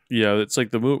here? Yeah, it's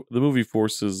like the movie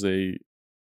forces they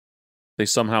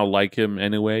somehow like him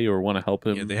anyway or want to help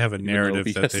him. Yeah, they have a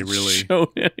narrative that they really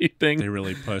show anything. They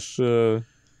really push.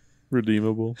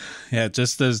 Redeemable. Yeah,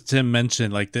 just as Tim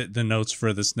mentioned, like the notes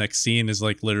for this next scene is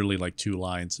like literally like 2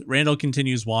 lines. Randall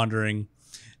continues wandering.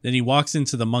 Then he walks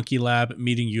into the monkey lab,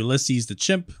 meeting Ulysses the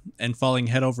chimp and falling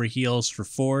head over heels for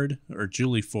Ford, or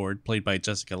Julie Ford, played by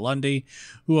Jessica Lundy,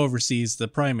 who oversees the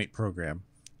primate program.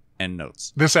 End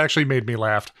notes. This actually made me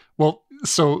laugh. Well,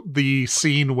 so the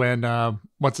scene when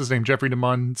what's his name, Jeffrey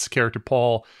DeMunn's character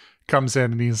Paul comes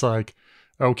in and he's like,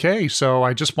 okay, so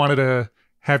I just wanted to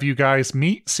have you guys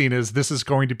meet, seeing as this is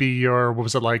going to be your, what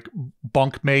was it, like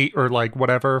bunk mate or like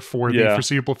whatever for the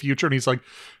foreseeable future. And he's like,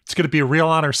 it's going to be a real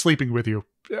honor sleeping with you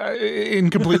in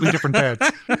completely different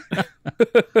beds.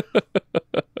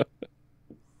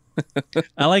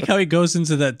 I like how he goes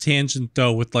into that tangent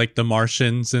though with like the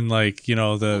Martians and like,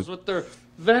 with their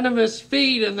venomous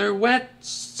feet and their wet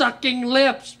sucking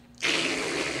lips.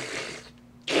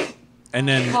 And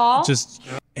then just,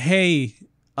 hey,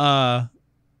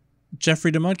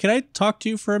 Jeffrey DeMunn, can I talk to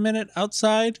you for a minute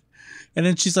outside? And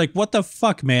then she's like, what the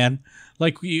fuck, man?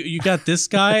 Like, you got this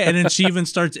guy? And then she even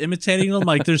starts imitating him.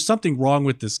 Like, there's something wrong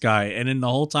with this guy. And then the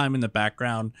whole time in the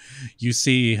background, you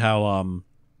see how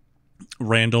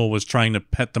Randall was trying to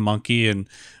pet the monkey, and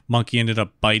monkey ended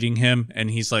up biting him,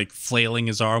 and he's like flailing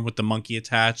his arm with the monkey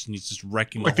attached, and he's just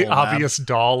wrecking like the whole obvious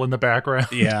doll in the background.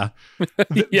 Yeah.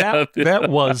 That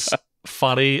was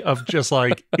funny, of just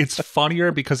like, it's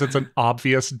funnier because it's an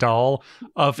obvious doll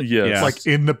of like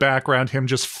in the background him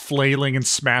just flailing and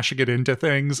smashing it into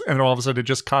things, and all of a sudden it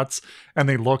just cuts and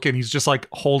they look and he's just like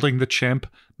holding the chimp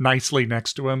nicely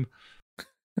next to him.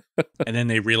 And then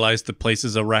they realize the place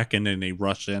is a wreck, and then they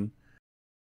rush in.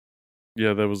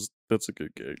 Yeah, that's a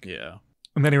good gig. Yeah.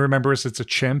 And then he remembers it's a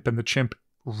chimp, and the chimp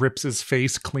rips his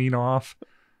face clean off.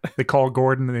 They call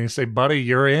Gordon and they say, buddy,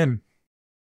 you're in.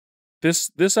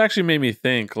 This actually made me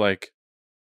think, like,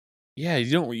 yeah,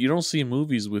 you don't see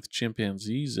movies with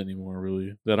chimpanzees anymore,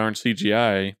 really, that aren't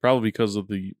CGI, probably because of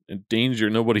the danger.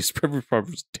 Nobody's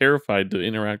probably terrified to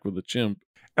interact with a chimp.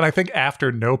 And I think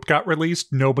after Nope got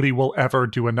released, nobody will ever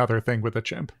do another thing with a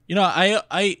chimp.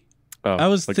 I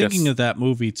was thinking of that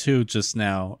movie too just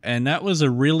now, and that was a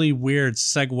really weird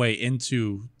segue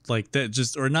into like that,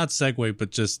 just, or not segue, but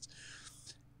just,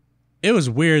 it was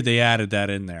weird they added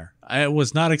that in there. I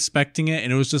was not expecting it,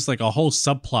 and it was just like a whole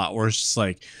subplot where it's just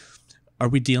like, are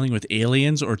we dealing with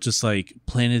aliens or just like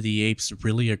Planet of the Apes,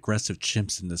 really aggressive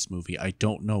chimps in this movie? I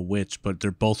don't know which, but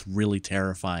they're both really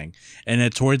terrifying.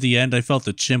 And toward the end, I felt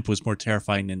the chimp was more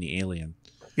terrifying than the alien.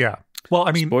 Yeah. Well,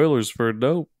 I mean, spoilers for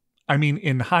Nope. I mean,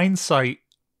 in hindsight,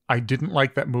 I didn't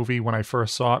like that movie when I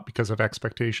first saw it because of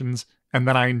expectations, and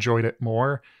then I enjoyed it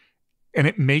more. And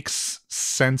it makes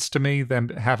sense to me, them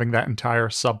having that entire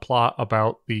subplot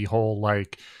about the whole,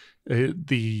 like,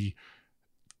 the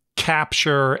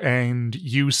capture and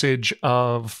usage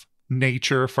of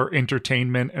nature for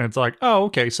entertainment. And it's like, oh,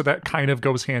 okay, so that kind of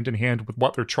goes hand in hand with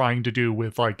what they're trying to do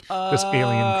with, like, this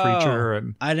alien creature.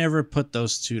 And I never put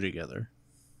those two together.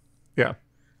 Yeah.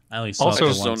 I only saw also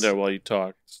it zoned once. out while you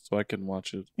talk, so I can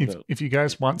watch it. If you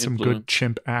guys want some good influence.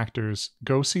 chimp actors,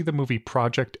 go see the movie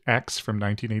Project X from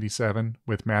 1987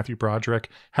 with Matthew Broderick,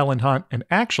 Helen Hunt, and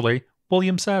actually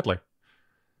William Sadler.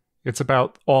 It's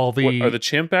about all the... Are the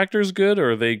chimp actors good,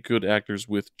 or are they good actors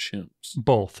with chimps?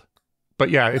 Both. But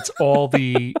yeah, it's all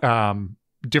the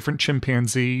different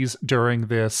chimpanzees during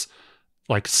this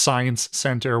like science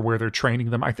center where they're training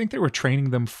them. I think they were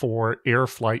training them for air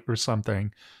flight or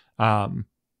something.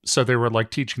 So they were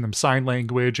like teaching them sign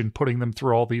language and putting them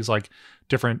through all these like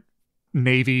different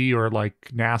Navy or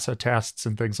like NASA tests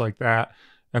and things like that.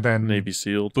 And then Navy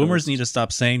SEAL. Boomers tests. need to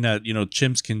stop saying that,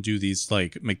 chimps can do these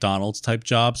like McDonald's type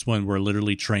jobs when we're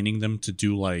literally training them to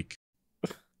do like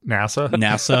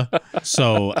NASA.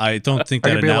 So I don't think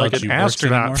that I could be like analogy an works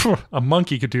anymore. astronaut. A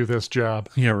monkey could do this job.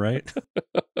 Yeah, right.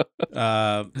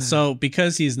 So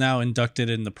because he's now inducted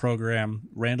in the program,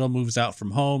 Randall moves out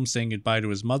from home, saying goodbye to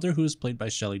his mother, who is played by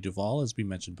Shelley Duvall, as we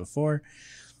mentioned before,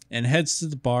 and heads to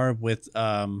the bar with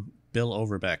Bill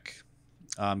Overbeck.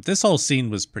 This whole scene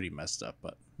was pretty messed up,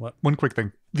 but what? One quick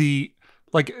thing.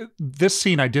 This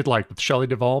scene I did like with Shelley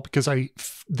Duvall because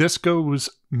this goes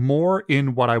more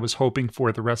in what I was hoping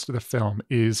for the rest of the film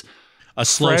is a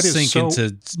slow sink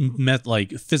into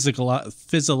like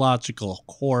physiological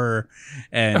horror,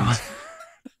 and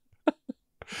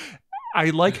I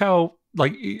like how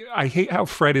I hate how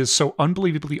Fred is so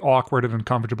unbelievably awkward and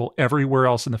uncomfortable everywhere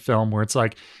else in the film, where it's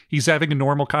like he's having a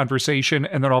normal conversation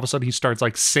and then all of a sudden he starts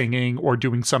like singing or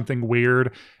doing something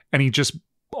weird and he just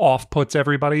off-puts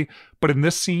everybody. But in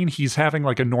this scene, he's having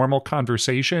like a normal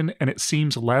conversation and it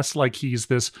seems less like he's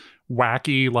this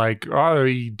wacky, like, oh,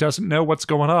 he doesn't know what's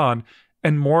going on,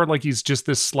 and more like he's just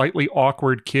this slightly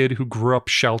awkward kid who grew up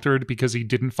sheltered because he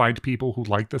didn't find people who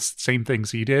liked the same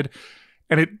things he did.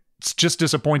 And it's just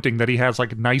disappointing that he has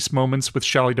like nice moments with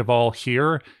Shelley Duvall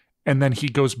here, and then he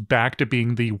goes back to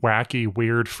being the wacky,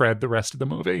 weird Fred the rest of the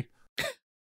movie.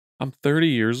 I'm 30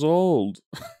 years old.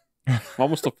 I'm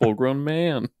almost a full-grown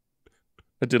man.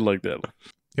 I did like that.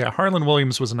 Yeah, Harlan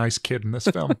Williams was a nice kid in this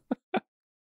film.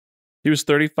 He was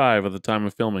 35 at the time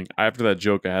of filming. After that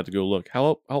joke, I had to go look.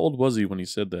 How old was he when he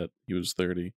said that he was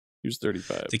 30? He was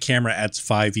 35. The camera adds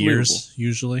 5 years,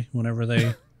 usually, whenever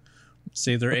they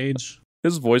say their age.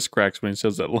 His voice cracks when he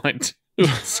says that line, too.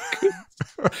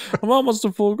 I'm almost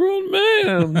a full-grown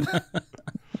man.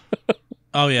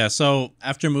 Oh, yeah. So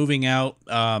after moving out,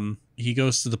 he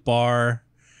goes to the bar.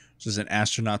 This is an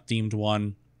astronaut-themed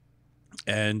one.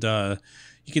 And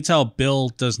you can tell Bill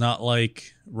does not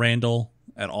like Randall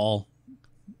at all.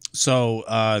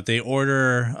 So they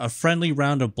order a friendly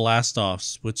round of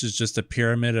blast-offs, which is just a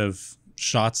pyramid of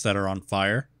shots that are on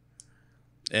fire.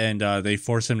 And they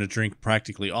force him to drink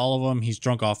practically all of them. He's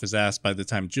drunk off his ass by the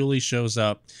time Julie shows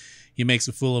up. He makes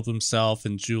a fool of himself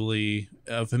with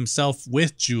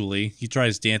Julie. He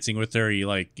tries dancing with her. He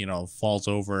falls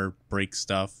over, breaks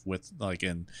stuff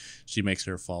and she makes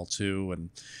her fall too. And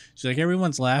she's like,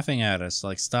 everyone's laughing at us.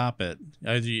 Like, stop it.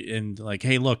 And like,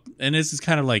 hey, look. And this is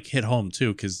kind of like hit home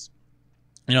too, because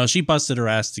she busted her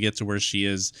ass to get to where she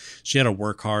is. She had to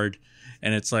work hard.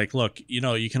 And it's like, look,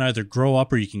 you can either grow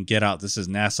up or you can get out. This is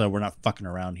NASA. We're not fucking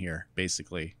around here,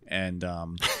 basically. And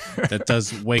that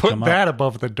does wake him up. Put that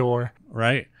above the door.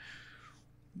 Right.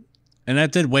 And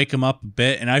that did wake him up a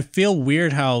bit. And I feel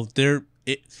weird how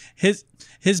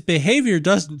his behavior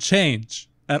doesn't change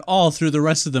at all through the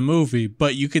rest of the movie.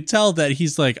 But you could tell that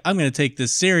he's like, I'm going to take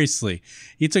this seriously.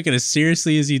 He took it as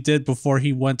seriously as he did before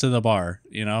he went to the bar,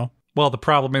 Well, the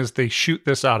problem is they shoot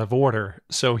this out of order.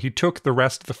 So he took the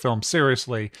rest of the film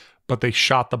seriously, but they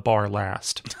shot the bar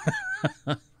last.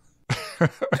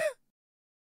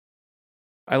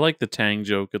 I like the Tang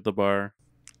joke at the bar.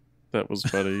 That was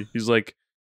funny. He's like,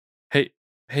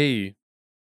 hey,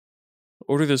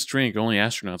 order this drink only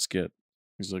astronauts get.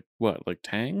 He's like, what, like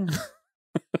Tang?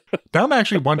 Now I'm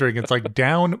actually wondering, it's like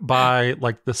down by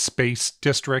like the space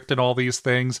district and all these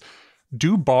things.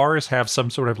 Do bars have some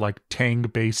sort of like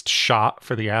Tang-based shot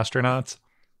for the astronauts?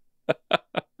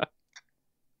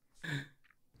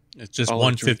 It's just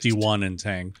 151 in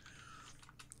Tang.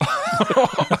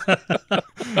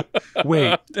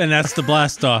 Wait. And that's the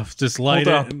blast off. Just light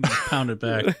it and pound it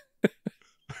back.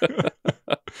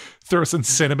 Throw some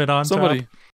cinnamon on top.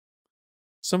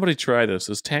 Somebody try this.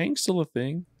 Is Tang still a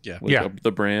thing? Yeah.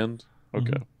 The brand?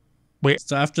 Okay. Mm-hmm. Wait.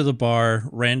 So after the bar,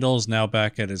 Randall's now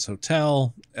back at his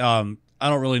hotel. I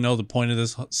don't really know the point of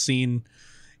this scene.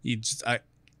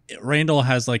 Randall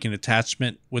has like an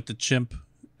attachment with the chimp,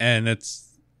 and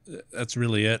that's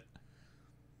really it.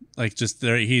 Like, just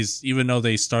there, even though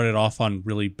they started off on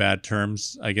really bad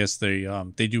terms, I guess they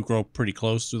do grow pretty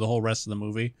close through the whole rest of the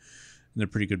movie, and they're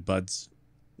pretty good buds.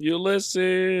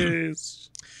 Ulysses.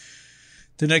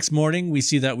 The next morning, we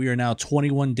see that we are now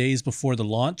 21 days before the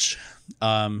launch.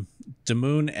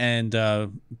 Damoon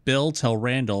and Bill tell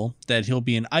Randall that he'll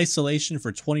be in isolation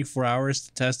for 24 hours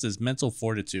to test his mental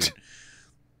fortitude.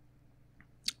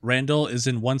 Randall is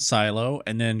in one silo,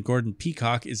 and then Gordon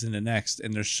Peacock is in the next,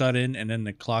 and they're shut in, and then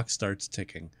the clock starts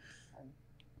ticking.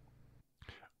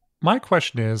 My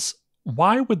question is,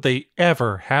 why would they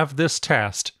ever have this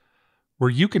test where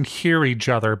you can hear each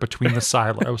other between the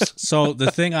silos. So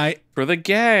the thing For the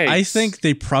gags. I think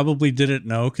they probably didn't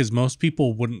know because most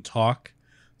people wouldn't talk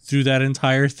through that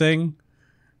entire thing.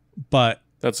 But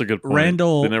that's a good point.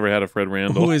 Randall, they never had a Fred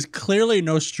Randall, who is clearly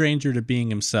no stranger to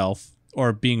being himself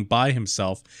or being by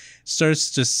himself, starts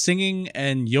just singing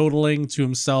and yodeling to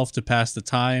himself to pass the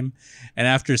time. And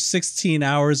after 16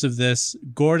 hours of this,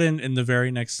 Gordon in the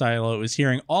very next silo is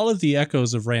hearing all of the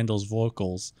echoes of Randall's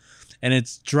vocals, and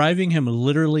it's driving him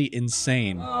literally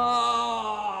insane.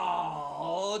 Oh,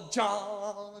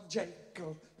 John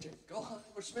Jacob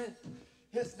Smith,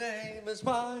 his name is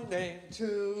my name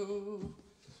too.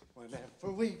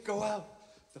 Whenever we go out,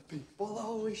 the people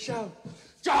always shout,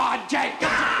 John Jacob!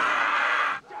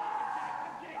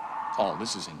 Oh,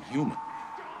 this is inhuman.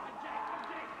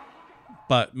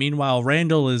 But meanwhile,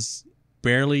 Randall is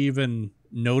barely even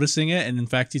noticing it, and in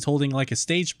fact, he's holding like a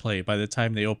stage play by the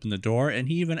time they open the door, and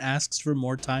he even asks for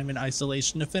more time in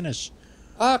isolation to finish.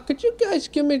 Could you guys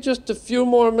give me just a few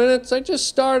more minutes? I just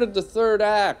started the third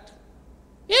act.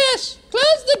 Yes,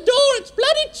 close the door. It's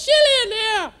bloody chilly in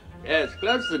there. Yes,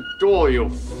 close the door, you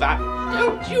fat...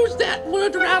 Don't use that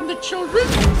word around the children.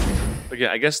 Again,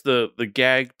 I guess the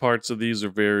gag parts of these are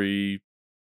very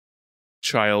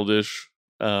childish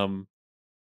in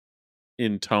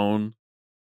tone.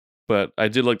 But I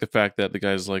did like the fact that the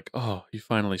guy's like, oh, he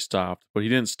finally stopped. But he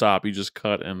didn't stop. He just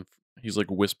cut and he's like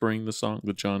whispering the song,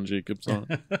 the John Jacob song.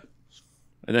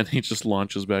 And then he just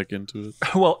launches back into it.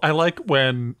 Well, I like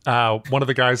when one of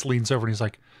the guys leans over and he's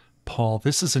like, Paul,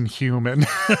 this is inhuman.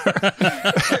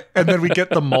 And then we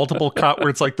get the multiple cut where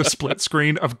it's like the split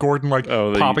screen of Gordon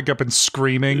popping up and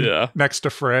screaming next to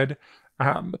Fred.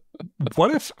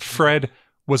 What if Fred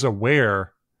was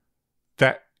aware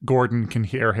that Gordon can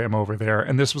hear him over there,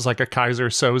 and this was like a Kaiser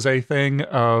Soze thing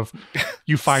of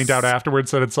you find out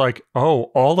afterwards that it's like,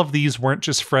 oh, all of these weren't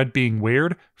just Fred being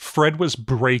weird. Fred was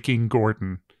breaking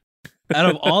Gordon. Out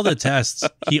of all the tests,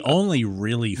 he only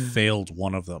really failed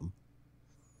one of them.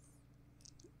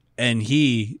 And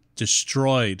he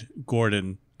destroyed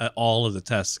Gordon at all of the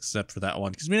tests except for that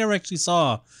one. Because we never actually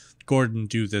saw Gordon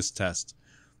do this test.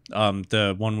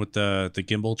 The one with the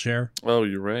gimbal chair. Oh,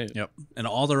 you're right. Yep. And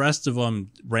all the rest of them,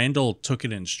 Randall took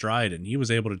it in stride, and he was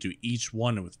able to do each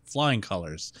one with flying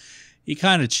colors. He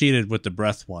kind of cheated with the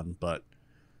breath one, but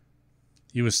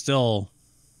he was still...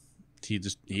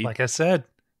 Like I said,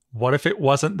 what if it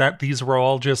wasn't that these were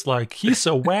all just like, he's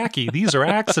so wacky, these are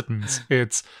accidents?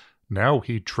 It's... No,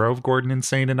 he drove Gordon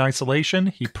insane in isolation.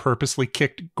 He purposely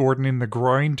kicked Gordon in the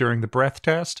groin during the breath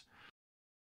test.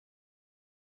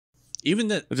 Even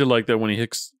that, I did like that when he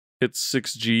hits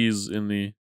 6 G's in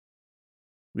the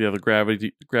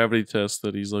gravity test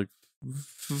that he's like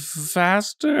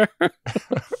faster. Well,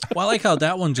 I like how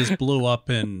that one just blew up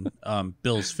in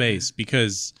Bill's face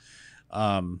because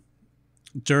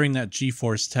during that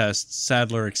G-force test,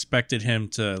 Sadler expected him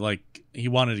to he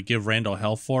wanted to give Randall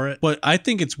hell for it. But I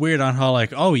think it's weird on how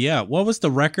oh yeah, what was the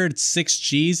record? 6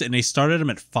 G's and they started him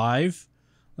at 5?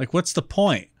 What's the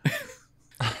point?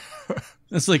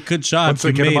 It's like, good job. Once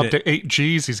they get him up to 8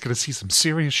 G's, he's going to see some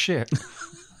serious shit.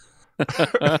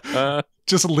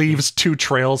 Just leaves 2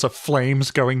 trails of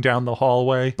flames going down the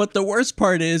hallway. But the worst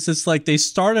part is, it's like they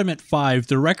start him at 5,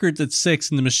 the record's at 6,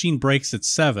 and the machine breaks at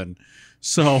 7.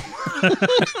 So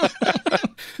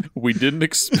we didn't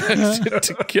expect it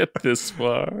to get this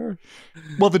far.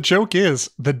 Well, the joke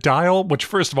is the dial, which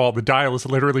first of all, the dial is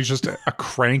literally just a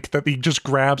crank that he just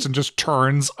grabs and just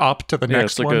turns up to the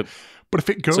next one. But if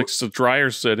it goes, it's a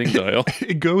dryer setting dial.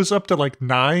 It goes up to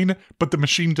 9, but the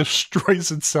machine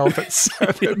destroys itself at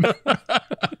 7.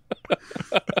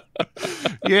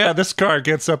 Yeah, this car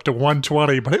gets up to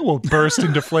 120, but it will burst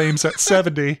into flames at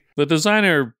 70. The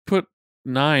designer put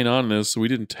 9 on this, so we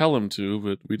didn't tell him to,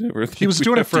 but we never. He was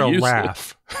doing it for a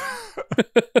laugh.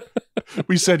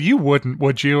 We said, "You wouldn't,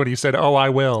 would you?" And he said, "Oh, I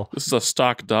will." This is a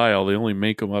stock dial. They only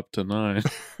make them up to 9.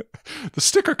 The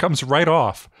sticker comes right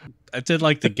off. I did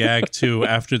like the gag too.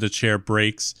 After the chair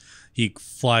breaks, he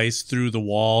flies through the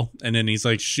wall, and then he's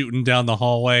shooting down the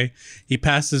hallway. He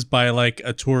passes by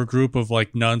a tour group of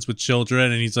nuns with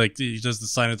children, and he does the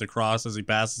sign of the cross as he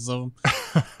passes them.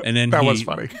 And then that was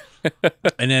funny.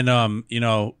 And then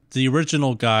the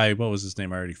original guy, what was his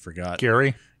name? I already forgot.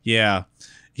 Gary. Yeah,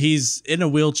 he's in a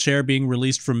wheelchair being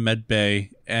released from med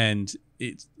bay, and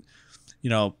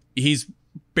he's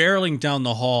barreling down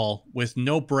the hall with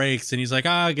no brakes, and he's like,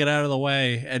 get out of the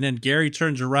way. And then Gary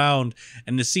turns around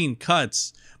and the scene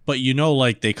cuts, but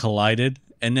they collided.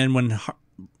 And then when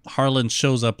Harlan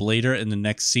shows up later in the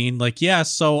next scene,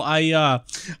 so I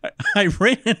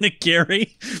ran into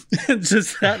Gary. And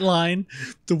just that line,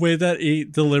 the way that he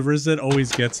delivers it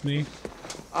always gets me.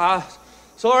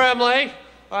 Sorry I'm late.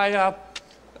 I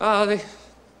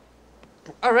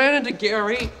ran into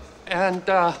Gary, and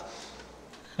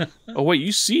Oh wait,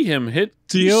 you see him hit?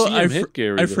 Do you? Hit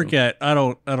Gary? I forget. I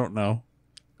don't know.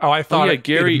 Oh, I thought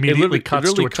Gary it immediately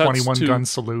cuts to literally a cuts 21 to- gun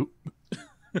salute.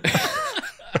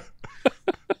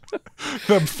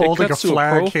 Them folding a cuts to a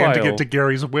flag, handing profile. it to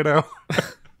Gary's widow.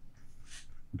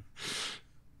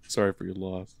 Sorry for your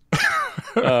loss.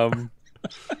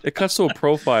 It cuts to a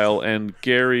profile, and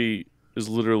Gary is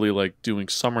literally like doing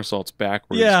somersaults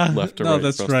backwards, left to right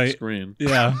that's across right. the screen.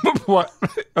 Yeah. What?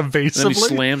 And then Evasively? he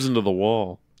slams into the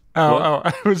wall. Oh,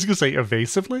 I was going to say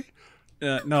evasively?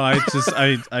 No,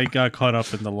 I got caught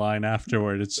up in the line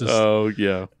afterward. It's just Oh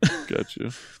yeah,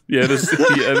 gotcha. Yeah, it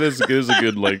is a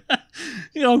good like.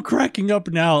 I'm cracking up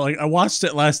now. Like I watched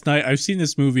it last night. I've seen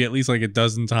this movie at least like a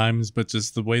dozen times, but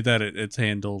just the way that it's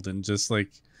handled and just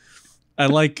like I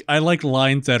like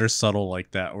lines that are subtle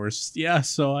like that. Where it's, yeah.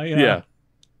 The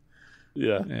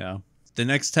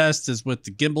next test is with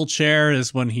the gimbal chair.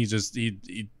 Is when he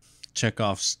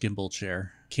Chekhov's gimbal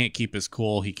chair. Can't keep his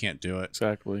cool. He can't do it.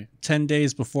 Exactly. 10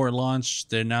 days before launch,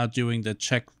 they're now doing the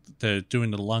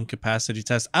lung capacity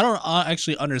test. I don't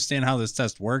actually understand how this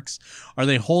test works. Are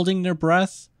they holding their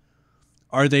breath?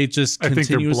 Are they just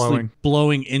continuously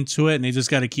blowing into it, and they just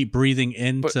got to keep breathing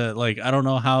into I don't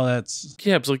know how that's.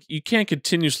 Yeah, it's like you can't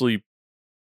continuously.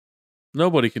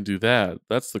 Nobody can do that.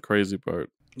 That's the crazy part.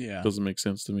 Yeah, doesn't make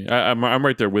sense to me. I'm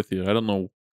right there with you. I don't know.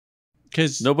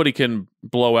 Because nobody can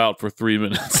blow out for 3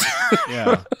 minutes.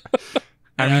 Yeah.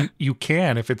 I mean, you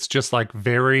can if it's just like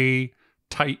very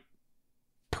tight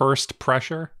pursed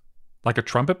pressure, like a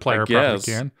trumpet player probably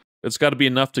can. It's got to be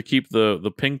enough to keep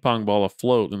the ping pong ball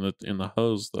afloat in the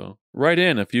hose, though. Write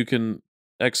in if you can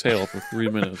exhale for 3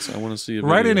 minutes. I want to see a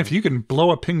video. Write in if you can blow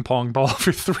a ping pong ball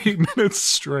for 3 minutes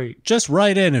straight. Just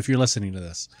write in if you're listening to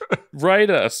this.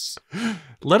 Write us.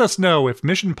 Let us know if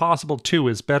Mission Impossible 2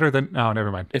 is better than... No,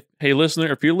 never mind. Hey,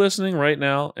 listener, if you're listening right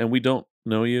now and we don't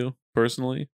know you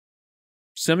personally,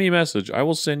 send me a message. I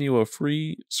will send you a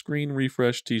free screen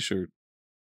refresh t-shirt.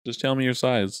 Just tell me your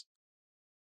size.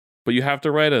 But you have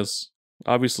to write us.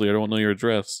 Obviously, I don't know your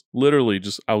address. Literally,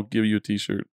 I'll give you a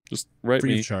t-shirt. Just write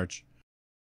free me. Of charge.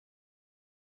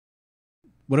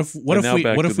 What if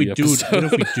we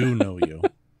do know you?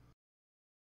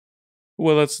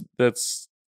 Well, that's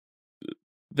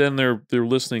then they're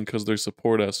listening because they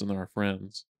support us and they're our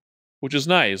friends, which is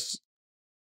nice.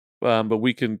 But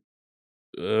we can.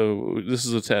 This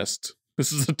is a test.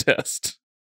 This is a test.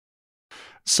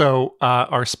 So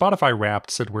our Spotify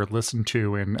Wrapped said we're listened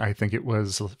to in, I think it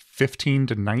was 15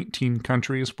 to 19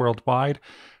 countries worldwide.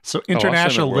 So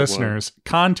international listeners,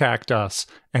 contact us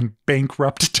and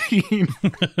bankrupt Teen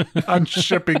on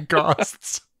shipping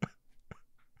costs.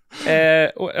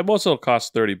 Most it'll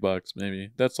cost $30,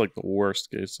 maybe. That's like the worst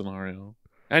case scenario.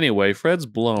 Anyway, Fred's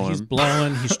blowing. He's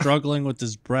blowing. He's struggling with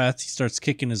his breath. He starts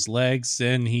kicking his legs,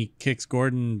 and he kicks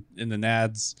Gordon in the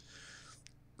nads.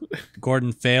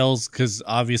 Gordon fails because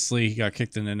obviously he got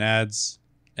kicked in the nads,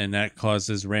 and that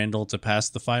causes Randall to pass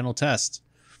the final test.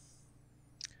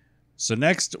 So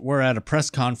next, we're at a press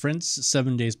conference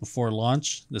 7 days before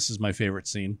launch. This is my favorite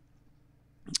scene.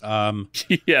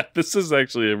 Yeah, this is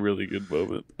actually a really good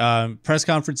moment. Press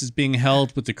conference is being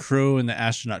held with the crew and the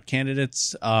astronaut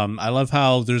candidates. I love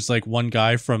how there's like one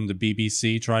guy from the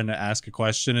BBC trying to ask a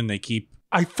question, and they keep...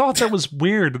 I thought that was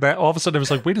weird that all of a sudden I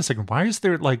was like, wait a second, why is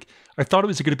there like, I thought it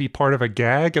was going to be part of a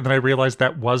gag, and then I realized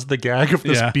that was the gag of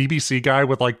this BBC guy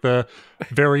with like the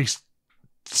very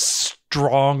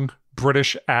strong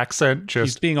British accent. Just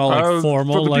he's being all like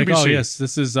formal, like, BBC. oh yes,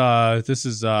 this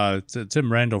is Tim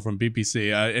Randall from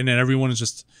BBC, and then everyone is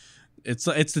just, it's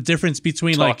the difference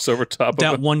between talks like over top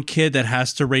that of one kid that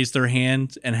has to raise their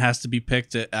hand and has to be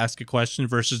picked to ask a question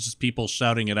versus just people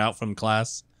shouting it out from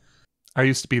class. I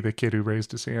used to be the kid who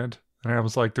raised his hand, and I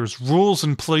was like, there's rules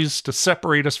in place to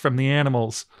separate us from the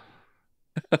animals.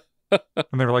 And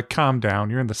they were like, calm down,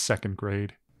 you're in the second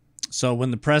grade. So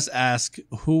when the press ask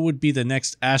who would be the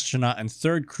next astronaut and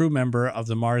third crew member of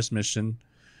the Mars mission,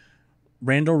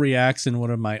 Randall reacts in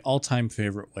one of my all-time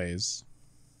favorite ways.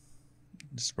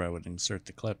 This is where I would insert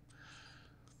the clip.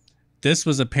 This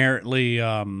was apparently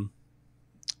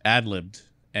ad-libbed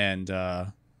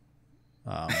and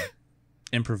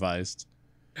improvised,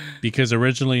 because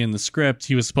originally in the script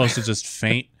he was supposed to just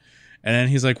faint, and then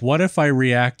he's like, what if I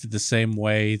reacted the same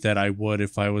way that I would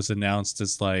if I was announced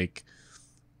as like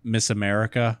Miss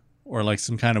America or like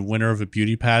some kind of winner of a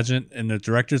beauty pageant? And the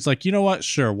director's like, you know what,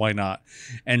 sure, why not?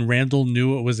 And Randall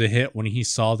knew it was a hit when he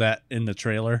saw that in the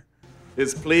trailer.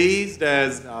 As pleased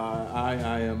as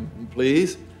I am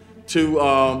pleased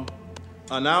to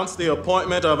announce the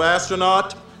appointment of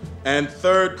astronaut and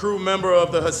third crew member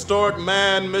of the historic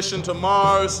manned mission to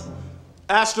Mars,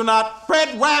 astronaut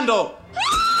Fred Randall.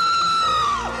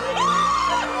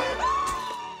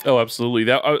 Oh, absolutely.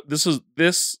 That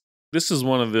this is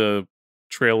one of the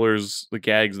trailers, the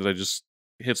gags that just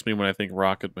hits me when I think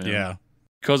Rocketman. Yeah,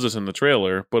 because it's in the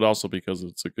trailer, but also because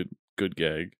it's a good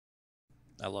gag.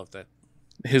 I love that.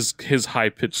 His high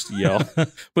pitched yell,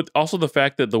 but also the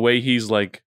fact that the way he's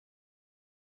like,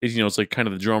 it's like kind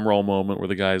of the drum roll moment where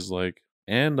the guy's like,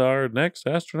 "And our next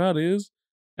astronaut is,"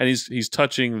 and he's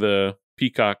touching the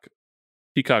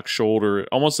peacock's shoulder,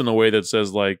 almost in a way that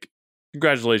says like,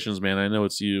 "Congratulations, man! I know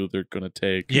it's you. They're gonna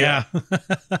take." Yeah,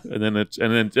 and then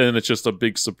it's just a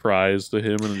big surprise to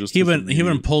him, and he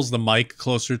even pulls the mic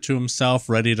closer to himself,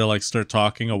 ready to like start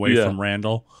talking away from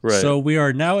Randall. Right. So we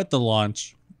are now at the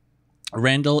launch.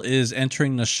 Randall is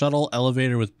entering the shuttle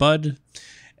elevator with Bud,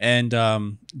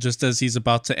 and just as he's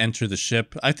about to enter the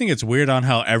ship, I think it's weird on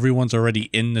how everyone's already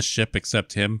in the ship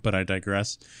except him, but I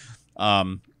digress.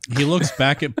 He looks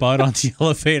back at Bud on the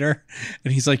elevator,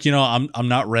 and he's like, I'm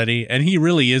not ready. And he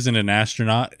really isn't an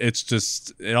astronaut. It's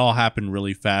just, it all happened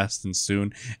really fast and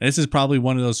soon. And this is probably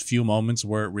one of those few moments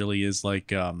where it really is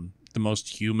like the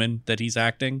most human that he's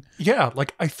acting. Yeah,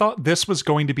 like I thought this was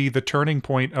going to be the turning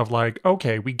point of like,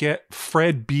 okay, we get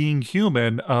Fred being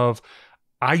human of,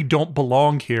 I don't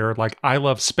belong here. Like, I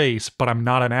love space, but I'm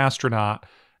not an astronaut.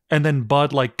 And then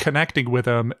Bud like connecting with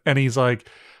him, and he's like,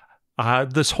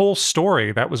 this whole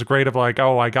story that was great of like,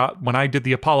 oh, I got when I did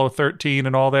the Apollo 13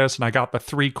 and all this, and I got the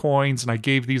 3 coins and I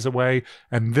gave these away,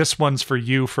 and this one's for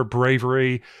you for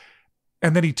bravery.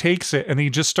 And then he takes it and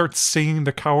he just starts singing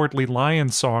the Cowardly Lion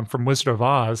song from Wizard of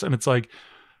Oz, and it's like,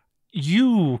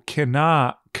 you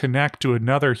cannot connect to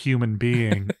another human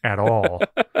being at all.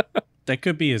 That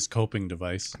could be his coping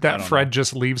device. That Fred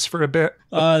just leaves for a bit.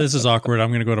 This is awkward. I'm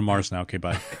going to go to Mars now. Okay,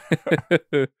 bye.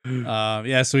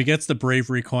 So he gets the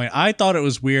bravery coin. I thought it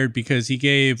was weird because he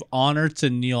gave honor to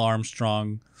Neil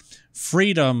Armstrong,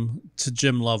 freedom to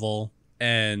Jim Lovell,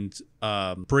 and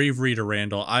bravery to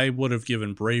Randall. I would have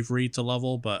given bravery to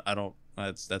Lovell, but I don't.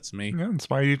 That's me. Yeah, that's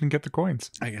why you didn't get the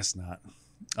coins. I guess not.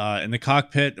 In the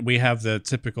cockpit, we have the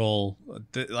typical.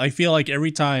 I feel like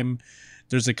every time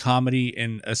there's a comedy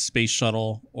in a space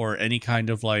shuttle or any kind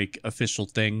of like official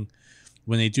thing,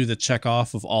 when they do the check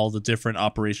off of all the different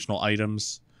operational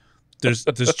items, there's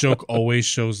this joke always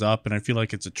shows up, and I feel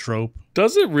like it's a trope.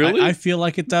 Does it really? I feel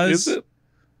like it does. Is it?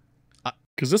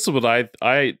 Because this is what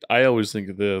I always think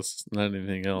of this, not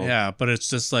anything else. Yeah, but it's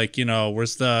just like,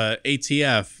 where's the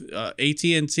ATF,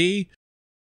 AT&T?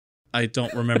 I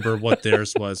don't remember what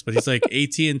theirs was, but he's like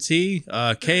AT&T,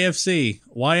 KFC,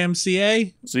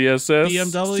 YMCA, CSS,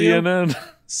 BMW, CNN,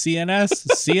 CNS,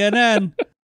 CNN.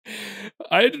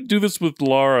 I had to do this with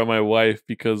Laura, my wife,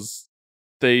 because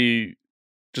they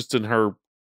just in her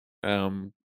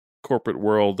corporate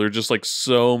world, there are just like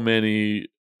so many.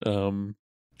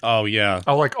 Oh yeah,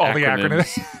 like all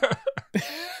acronyms. The acronyms.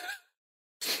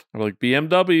 I'm like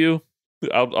BMW.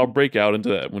 I'll break out into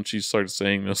that when she starts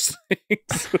saying those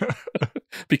things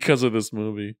because of this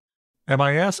movie.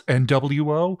 MIS,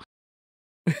 NWO,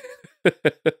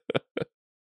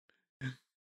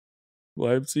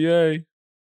 YMCA.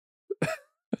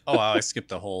 Oh wow, I skipped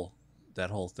that whole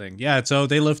thing. Yeah, so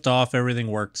they lift off, everything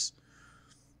works.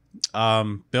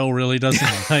 Bill really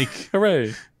doesn't like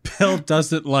hooray. Bill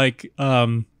doesn't like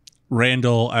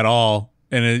Randall at all,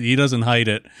 and he doesn't hide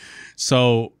it.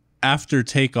 So after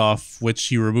takeoff, which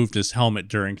he removed his helmet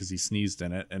during because he sneezed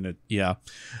in it, and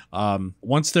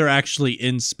once they're actually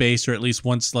in space, or at least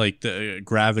once like the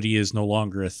gravity is no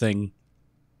longer a thing,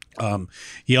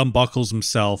 he unbuckles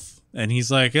himself and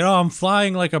he's like, I'm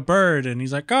flying like a bird, and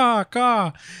he's like,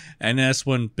 caw, and that's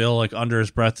when Bill, like under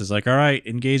his breath, is like, all right,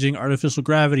 engaging artificial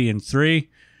gravity in 3,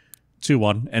 2,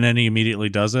 1, and then he immediately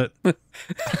does it.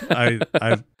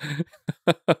 I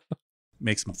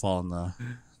makes him fall in the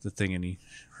thing, and he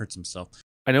hurts himself.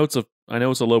 I know it's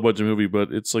a low budget movie,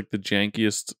 but it's like the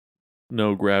jankiest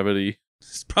no gravity.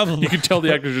 It's probably, you can tell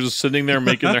the actors are just sitting there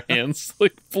making their hands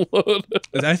like float.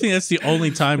 I think that's the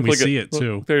only time we see it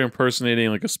too. They're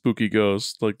impersonating like a spooky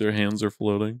ghost, like their hands are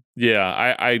floating.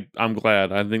 Yeah, I'm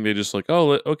glad. I think they just like,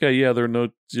 oh, okay, yeah, there are no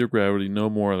zero gravity, no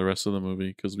more of the rest of the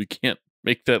movie because we can't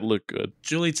make that look good.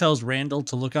 Julie tells Randall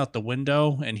to look out the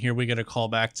window, and here we get a call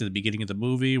back to the beginning of the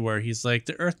movie where he's like,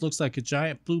 the Earth looks like a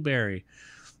giant blueberry,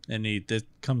 and that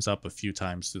comes up a few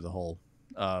times through the whole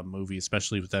movie,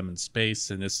 especially with them in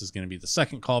space, and this is going to be the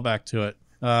second callback to it.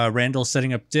 Randall's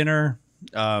setting up dinner.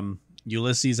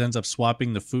 Ulysses ends up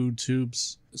swapping the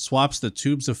swaps the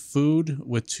tubes of food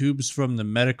with tubes from the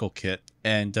medical kit.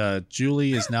 And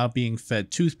Julie is now being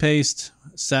fed toothpaste.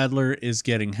 Sadler is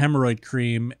getting hemorrhoid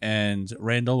cream. And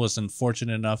Randall was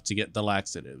unfortunate enough to get the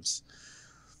laxatives.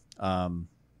 That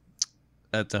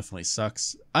definitely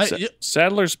sucks.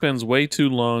 Sadler spends way too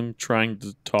long trying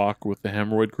to talk with the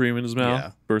hemorrhoid cream in his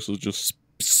mouth versus just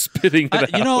spitting it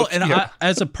out. You know, and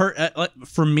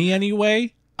for me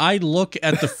anyway, I look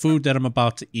at the food that I'm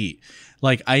about to eat.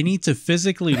 Like, I need to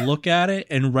physically look at it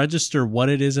and register what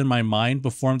it is in my mind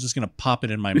before I'm just going to pop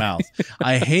it in my mouth.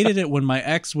 I hated it when my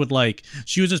ex would, like,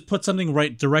 she would just put something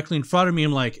right directly in front of me.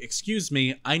 I'm like, excuse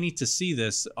me, I need to see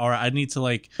this. Or I need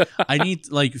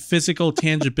physical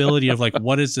tangibility of, like,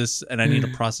 what is this? And I need to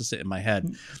process it in my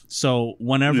head. So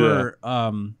whenever,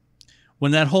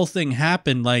 when that whole thing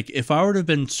happened, like, if I would have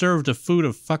been served a food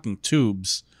of fucking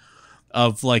tubes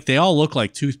of, like, they all look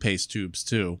like toothpaste tubes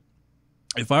too.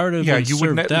 If I were to you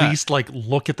wouldn't at least like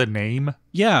look at the name.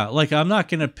 Yeah, like I'm not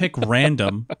gonna pick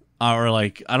random or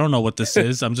like I don't know what this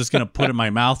is. I'm just gonna put it in my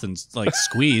mouth and like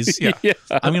squeeze.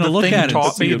 I'm gonna look at it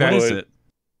and see what is it.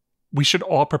 We should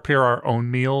all prepare our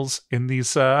own meals in these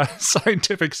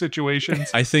scientific situations.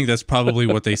 I think that's probably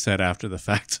what they said after the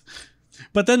fact.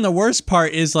 But then the worst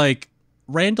part is like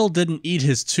Randall didn't eat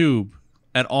his tube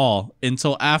at all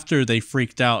until after they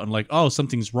freaked out and like, oh,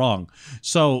 something's wrong.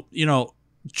 So, you know,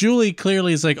 Julie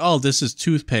clearly is like, oh, this is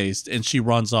toothpaste, and she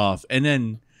runs off. And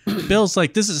then Bill's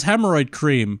like, this is hemorrhoid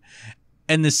cream,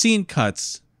 and the scene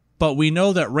cuts, but we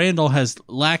know that Randall has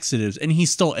laxatives, and he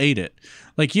still ate it.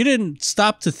 Like, you didn't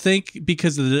stop to think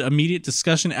because of the immediate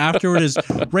discussion afterward is,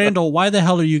 Randall, why the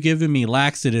hell are you giving me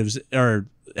laxatives or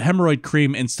hemorrhoid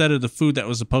cream instead of the food that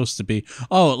was supposed to be?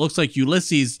 Oh, it looks like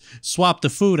Ulysses swapped the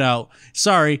food out.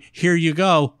 Sorry, here you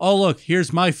go. Oh, look,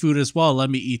 here's my food as well. Let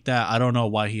me eat that. I don't know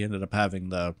why he ended up having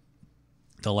the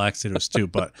laxatives too,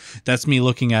 but that's me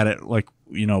looking at it like,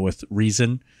 you know, with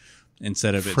reason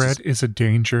instead of Fred is a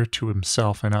danger to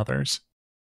himself and others.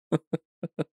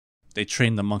 They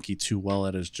trained the monkey too well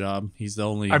at his job. He's the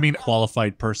only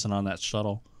qualified person on that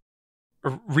shuttle.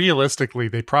 Realistically,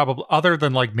 they probably, other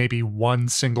than like maybe one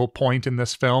single point in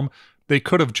this film, they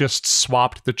could have just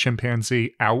swapped the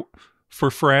chimpanzee out for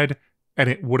Fred and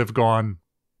it would have gone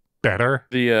better.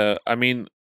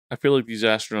 I feel like these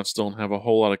astronauts don't have a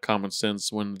whole lot of common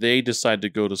sense when they decide to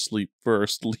go to sleep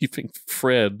first, leaving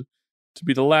Fred to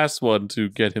be the last one to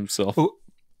get himself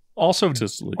also to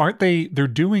sleep. Aren't they're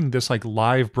doing this like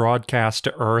live broadcast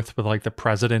to Earth with like the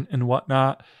president and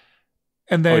whatnot.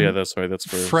 And then that's right. That's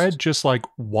first. Fred just like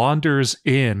wanders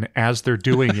in as they're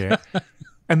doing it.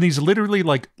 And he's literally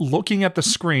like looking at the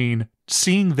screen,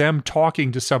 seeing them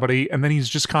talking to somebody. And then he's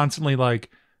just constantly like,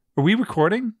 are we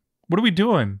recording? What are we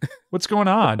doing? What's going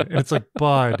on? And it's like,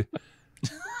 Bud.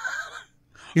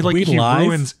 He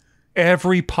ruins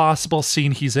every possible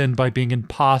scene he's in by being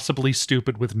impossibly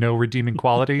stupid with no redeeming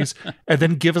qualities, and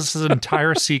then give us an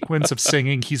entire sequence of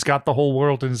singing he's got the whole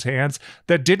world in his hands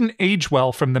that didn't age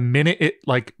well from the minute it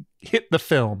like hit the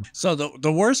film. So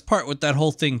the worst part with that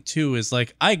whole thing too is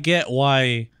like, I get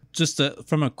why, just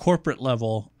from a corporate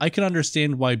level, I can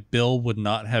understand why Bill would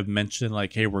not have mentioned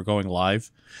like, hey, we're going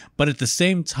live. But at the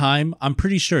same time, I'm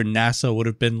pretty sure NASA would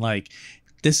have been like,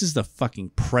 this is the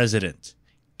fucking president.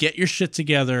 Get your shit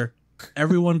together.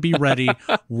 Everyone be ready.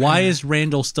 Why is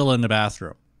Randall still in the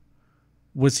bathroom?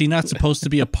 Was he not supposed to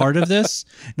be a part of this?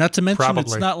 Not to mention,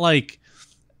 It's not like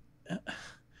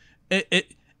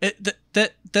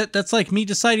that's like me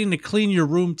deciding to clean your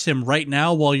room, Tim, right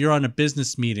now while you're on a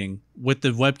business meeting with the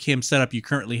webcam setup you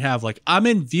currently have. Like, I'm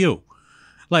in view.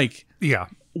 Like, yeah.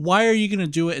 Why are you going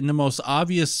to do it in the most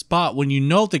obvious spot when you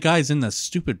know the guy's in the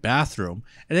stupid bathroom?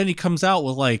 And then he comes out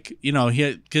with like, you know,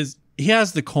 because he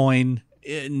has the coin.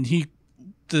 And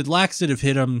the laxative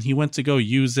hit him. He went to go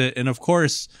use it. And of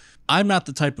course, I'm not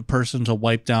the type of person to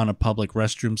wipe down a public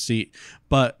restroom seat,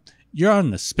 but you're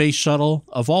on the space shuttle.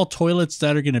 Of all toilets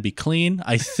that are going to be clean,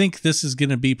 I think this is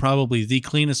going to be probably the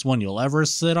cleanest one you'll ever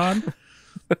sit on.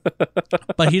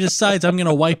 But he decides, I'm going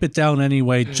to wipe it down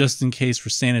anyway, just in case for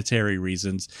sanitary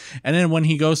reasons. And then when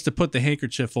he goes to put the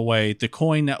handkerchief away, the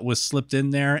coin that was slipped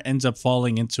in there ends up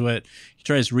falling into it. He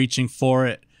tries reaching for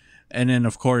it. And then,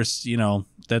 of course, you know,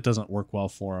 that doesn't work well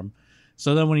for him.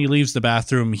 So then when he leaves the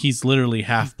bathroom, he's literally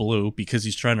half blue because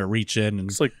he's trying to reach in. And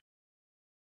it's like,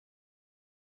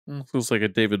 feels like a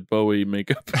David Bowie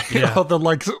makeup. Yeah, the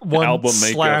like one album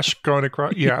slash makeup. Going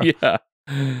across. Yeah. Yeah.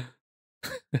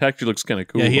 It actually looks kind of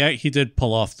cool. Yeah, he did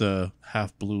pull off the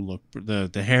half blue look.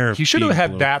 The hair. He should have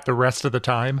had blue. that the rest of the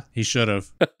time. He should have.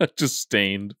 Just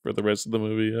stained for the rest of the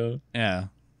movie. Yeah.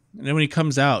 And then when he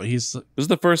comes out, This is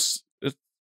the first...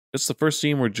 it's the first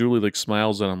scene where Julie like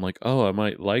smiles and I'm like, oh, I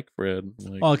might like Fred.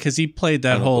 Like, Well, because he played I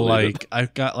that don't whole believe like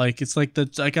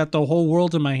I got the whole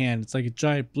world in my hand. It's like a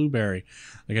giant blueberry.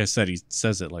 Like I said, he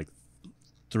says it like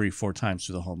 3-4 times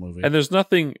through the whole movie. and there's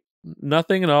nothing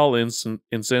at all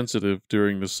insensitive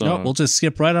during the song. No, we'll just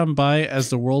skip right on by, as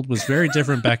the world was very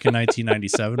different back in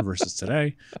 1997 versus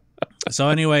today. So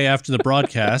anyway, after the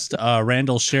broadcast,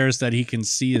 Randall shares that he can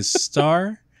see his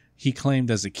star he claimed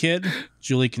as a kid.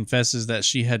 Julie confesses that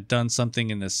she had done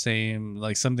something in the same,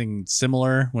 like something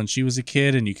similar when she was a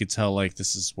kid, and you could tell like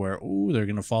this is where, ooh, they're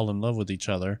gonna fall in love with each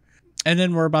other. And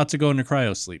then we're about to go into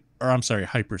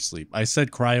hypersleep. I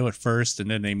said cryo at first, and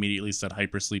then they immediately said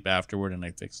hypersleep afterward, and I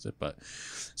fixed it. But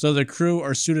so the crew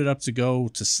are suited up to go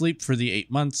to sleep for the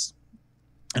 8 months.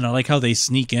 And I like how they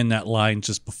sneak in that line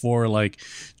just before, like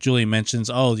Julie mentions,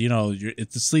 oh, you know,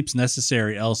 if the sleep's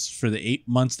necessary, else for the 8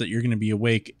 months that you're going to be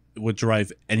awake, it would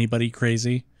drive anybody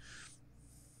crazy.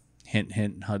 Hint,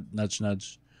 hint, nudge,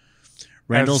 nudge.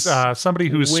 Randall's somebody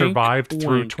who's wink, survived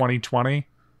through wink. 2020.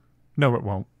 No, it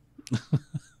won't.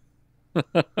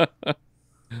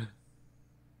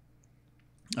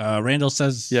 Randall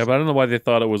says, yeah, but I don't know why they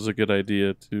thought it was a good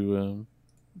idea to.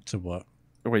 To what?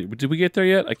 Wait, did we get there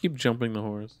yet? I keep jumping the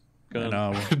horse. I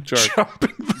know.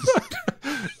 Shark.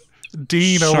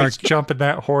 Dean always jumping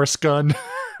that horse gun.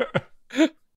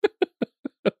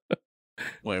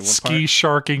 Wait, what Ski part?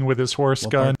 sharking with his horse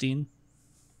What gun. part, Dean?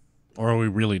 Or are we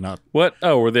really not? What?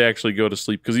 Oh, where they actually go to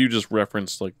sleep? Because you just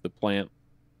referenced like the plant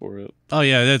for it. Oh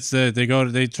yeah, that's they go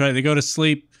to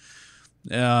sleep.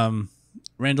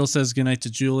 Randall says goodnight to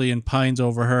Julie and pines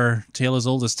over her. Tale as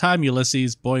old as time,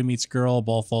 Ulysses. Boy meets girl,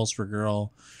 ball falls for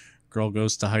girl. Girl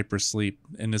goes to hypersleep,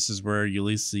 and this is where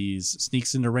Ulysses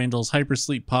sneaks into Randall's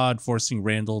hypersleep pod, forcing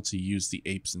Randall to use the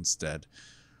apes instead.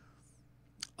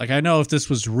 Like, I know if this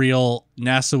was real,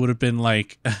 NASA would have been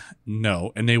like,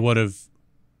 no, and they would have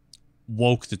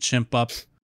woke the chimp up.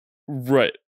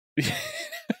 Right.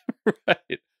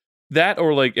 Right. That,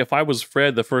 or like if I was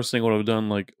Fred, the first thing I would have done,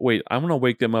 like, wait, I'm gonna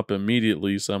wake them up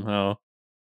immediately somehow.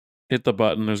 Hit the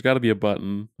button. There's got to be a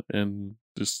button, and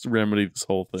just remedy this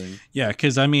whole thing. Yeah,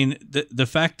 because I mean, the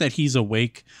fact that he's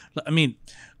awake. I mean,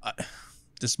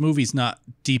 this movie's not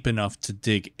deep enough to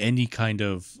dig any kind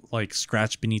of like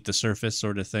scratch beneath the surface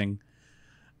sort of thing.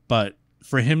 But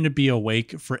for him to be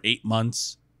awake for 8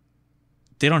 months,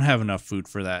 they don't have enough food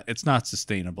for that. It's not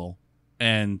sustainable.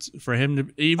 And for him to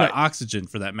even oxygen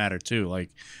for that matter too.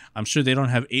 Like, I'm sure they don't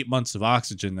have 8 months of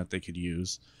oxygen that they could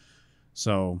use.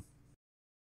 So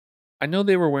I know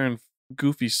they were wearing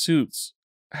goofy suits.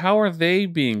 How are they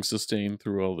being sustained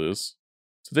through all this?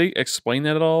 Do they explain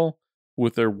that at all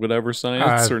with their whatever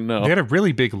science or no? They had a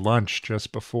really big lunch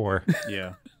just before.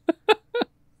 yeah.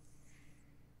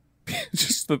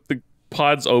 Just the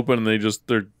pods open and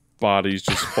their bodies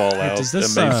just fall out,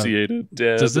 emaciated,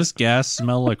 dead. Does this gas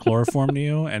smell like chloroform to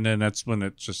you? And then that's when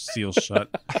it just seals shut.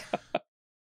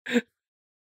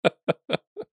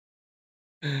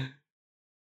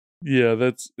 Yeah,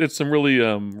 it's some really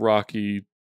rocky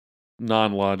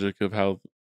non-logic of how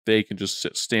they can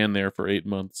just stand there for 8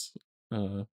 months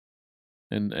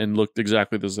and looked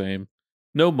exactly the same.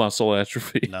 No muscle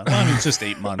atrophy. No, I mean, it's just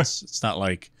 8 months. It's not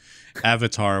like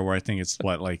Avatar where I think it's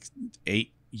what, like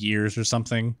 8 years or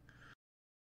something.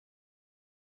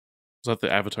 Was that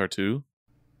the Avatar 2?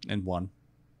 And 1.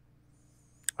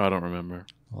 I don't remember.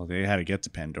 Well, they had to get to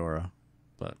Pandora,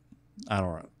 but I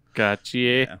don't know. Gotcha.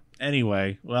 Yeah.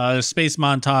 Anyway, space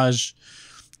montage,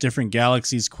 different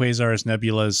galaxies, quasars,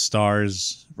 nebulas,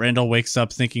 stars. Randall wakes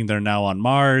up thinking they're now on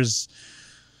Mars,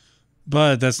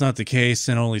 but that's not the case,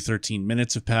 and only 13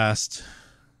 minutes have passed.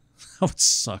 Oh, it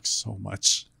sucks so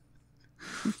much.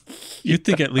 You'd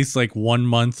think at least like 1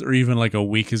 month or even like a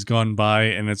week has gone by,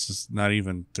 and it's just not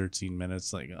even 13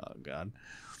 minutes. Like, oh, God.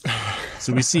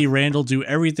 So we see Randall do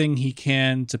everything he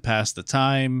can to pass the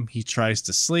time. He tries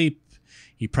to sleep.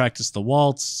 He practiced the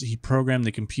waltz. He programmed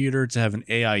the computer to have an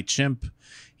AI chimp.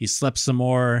 He slept some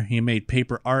more. He made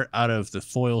paper art out of the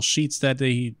foil sheets that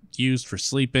they used for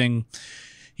sleeping.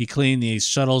 He cleaned the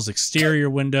shuttle's exterior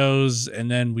windows. And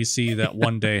then we see that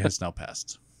one day has now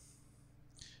passed.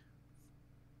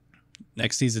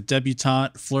 Next, he's a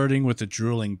debutante flirting with a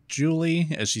drooling Julie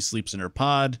as she sleeps in her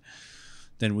pod.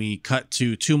 Then we cut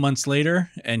to 2 months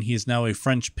later, and he's now a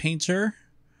French painter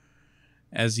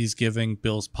as he's giving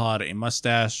Bill's pod a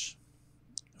mustache.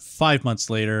 5 months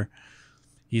later,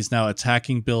 he's now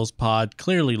attacking Bill's pod,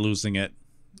 clearly losing it.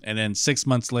 And then 6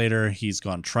 months later, he's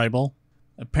gone tribal.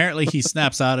 Apparently, he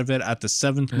snaps out of it at the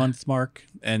 7th month mark,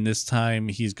 and this time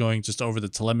he's going just over the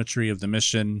telemetry of the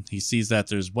mission. He sees that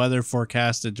there's weather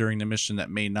forecasted during the mission that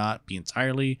may not be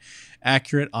entirely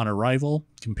accurate on arrival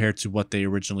compared to what they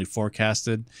originally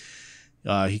forecasted.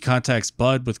 He contacts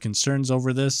Bud with concerns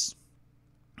over this,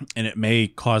 and it may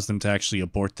cause them to actually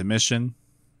abort the mission.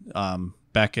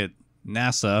 Back at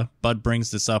NASA, Bud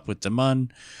brings this up with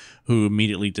Damon, who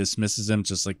immediately dismisses him,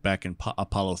 just like back in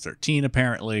Apollo 13,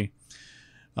 apparently.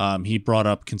 He brought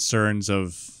up concerns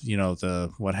of,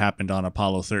 what happened on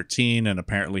Apollo 13, and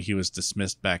apparently he was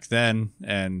dismissed back then,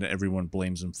 and everyone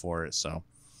blames him for it. So,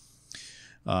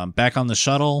 back on the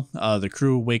shuttle, the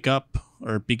crew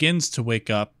begins to wake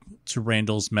up to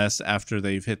Randall's mess after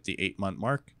they've hit the 8-month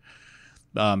mark.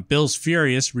 Bill's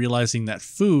furious, realizing that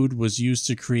food was used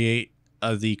to create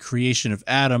the creation of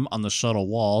Adam on the shuttle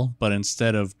wall, but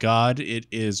instead of God, it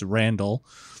is Randall.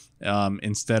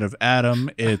 Instead of Adam,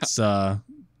 it's the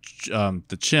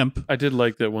chimp. I did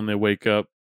like that when they wake up,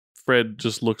 Fred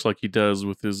just looks like he does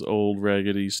with his old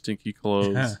raggedy stinky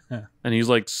clothes. And he's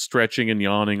like stretching and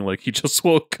yawning like he just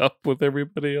woke up with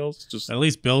everybody else. Just at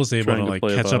least Bill's able to like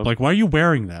catch up. Like, why are you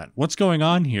wearing that? What's going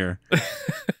on here?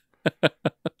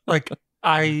 Like,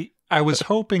 I was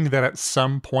hoping that at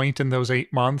some point in those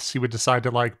 8 months he would decide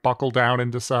to like buckle down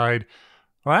and decide,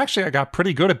 well, actually, I got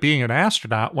pretty good at being an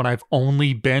astronaut when I've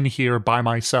only been here by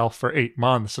myself for 8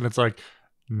 months. And it's like,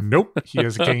 nope, he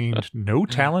has gained no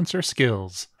talents or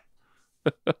skills.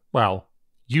 Well,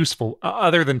 useful,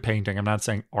 other than painting. I'm not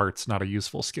saying art's not a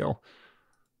useful skill.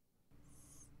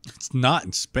 It's not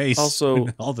in space. Also,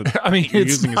 all the you're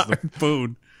using is the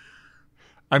food.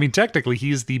 I mean, technically,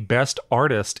 he's the best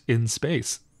artist in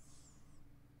space.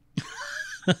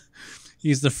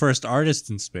 He's the first artist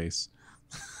in space.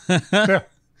 There's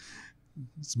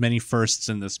many firsts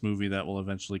in this movie that will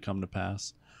eventually come to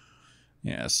pass.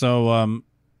 Yeah, so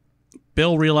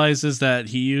Bill realizes that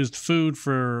he used food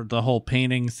for the whole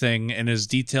painting thing, and as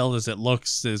detailed as it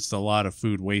looks, there's a lot of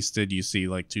food wasted. You see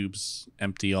like tubes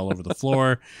empty all over the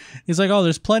floor. He's like, oh,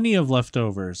 there's plenty of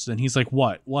leftovers. And he's like,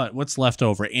 what's left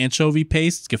over? Anchovy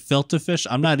paste, gefilte fish?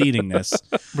 I'm not eating this.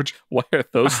 Which, why are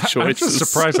those choices? I'm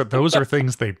just surprised that those are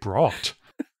things they brought.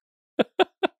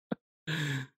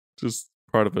 Just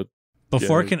part of it.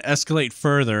 Before it can escalate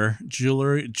further,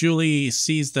 Julie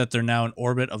sees that they're now in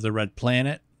orbit of the red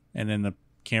planet, and then the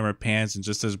camera pans, and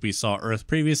just as we saw Earth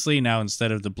previously, now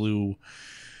instead of the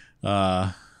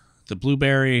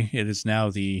blueberry, it is now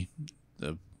the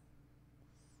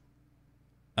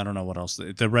I don't know what else.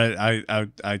 The red.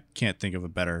 I can't think of a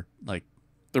better like.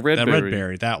 The red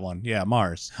berry, that one. Yeah,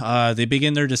 Mars. They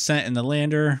begin their descent in the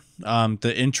lander.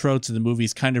 The intro to the movie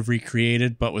is kind of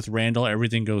recreated, but with Randall,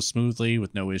 everything goes smoothly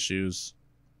with no issues.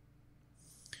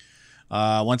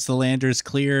 Once the lander is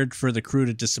cleared for the crew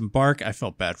to disembark, I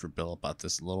felt bad for Bill about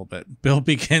this a little bit. Bill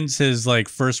begins his like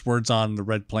first words on the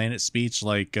Red Planet speech,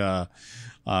 like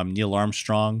Neil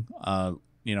Armstrong,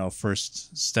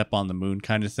 first step on the moon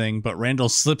kind of thing. But Randall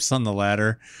slips on the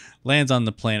ladder, lands on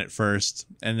the planet first,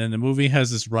 and then the movie has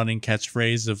this running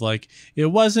catchphrase of like, "It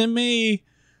wasn't me,"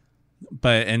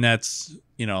 and that's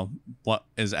what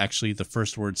is actually the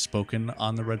first word spoken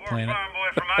on the Red Planet.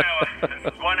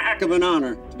 This is one heck of an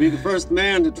honor to be the first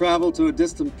man to travel to a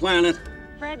distant planet.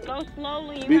 Fred, go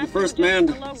slowly. To be the first man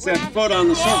to set foot on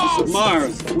the surface of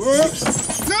Mars.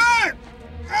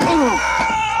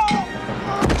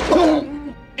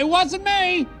 It wasn't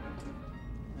me!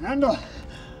 Randall,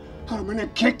 I'm gonna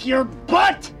kick your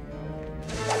butt!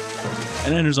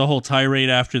 And then there's a whole tirade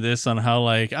after this on how,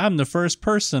 like, I'm the first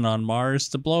person on Mars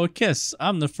to blow a kiss.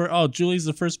 Julie's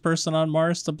the first person on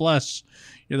Mars to blush.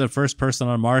 You're the first person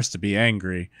on Mars to be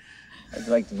angry. I'd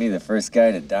like to be the first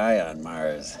guy to die on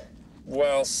Mars.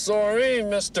 Well, sorry,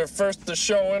 Mr. First to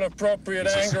show inappropriate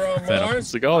anger on Mars.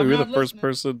 It's like, oh, you're the first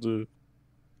person to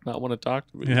not want to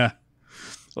talk to me. Yeah.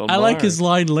 I like his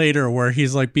line later where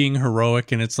he's like being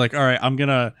heroic, and it's like, all right, I'm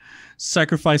gonna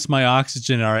sacrifice my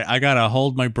oxygen. All right, I gotta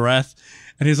hold my breath.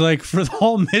 And he's like, for the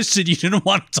whole mission, you didn't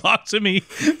want to talk to me,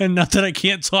 and not that I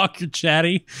can't talk, you're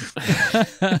chatty.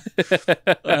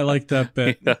 I like that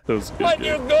bit. Yeah, that was good. Why'd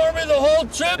you ignore me the whole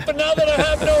trip, and now that I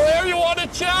have no hair, you want to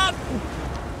chat?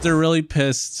 They're really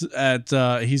pissed at,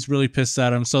 he's really pissed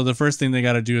at him. So the first thing they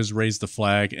got to do is raise the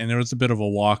flag. And there was a bit of a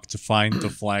walk to find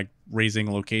the flag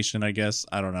raising location, I guess.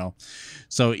 I don't know.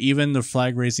 So even the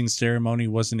flag raising ceremony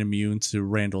wasn't immune to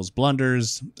Randall's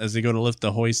blunders. As they go to lift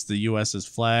the hoist the US's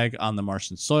flag on the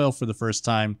Martian soil for the first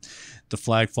time, the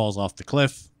flag falls off the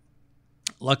cliff.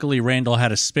 Luckily, Randall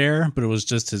had a spare, but it was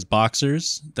just his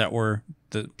boxers that were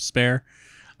the spare.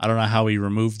 I don't know how he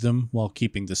removed them while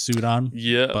keeping the suit on.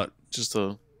 Yeah, but just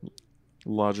a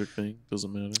Logic thing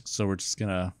doesn't matter. So we're just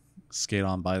gonna skate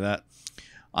on by that.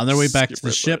 On their way back to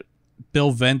the ship,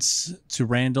 Bill vents to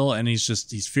Randall, and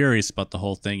he's furious about the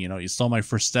whole thing. You know, you stole my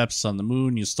first steps on the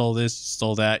moon. You stole this. You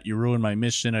stole that. You ruined my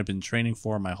mission I've been training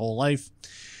for my whole life.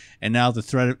 And now the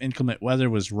threat of inclement weather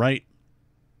was right,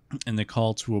 and the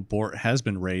call to abort has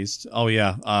been raised. Oh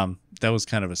yeah, that was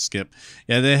kind of a skip.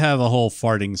 Yeah, they have a whole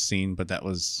farting scene, but that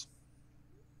was,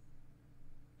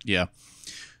 yeah,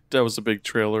 that was a big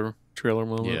trailer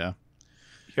moment.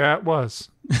 Yeah, it was.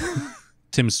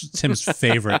 Tim's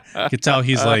favorite. You could tell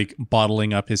he's like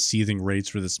bottling up his seething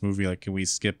rage for this movie. Like, can we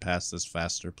skip past this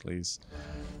faster, please?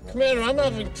 Commander, I'm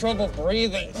having trouble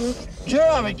breathing. You're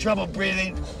having trouble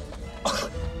breathing.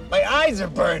 My eyes are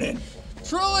burning.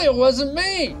 Truly, it wasn't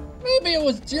me. Maybe it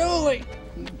was Julie.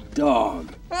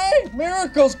 Dog. Hey,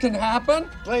 miracles can happen.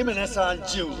 Blaming us on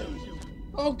Julie.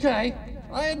 Okay,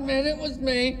 I admit it was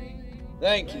me.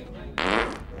 Thank you.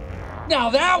 Now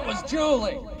that was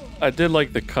Julie. I did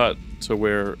like the cut to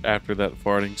where after that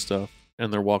farting stuff,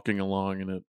 and they're walking along, and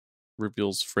it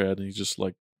reveals Fred, and he's just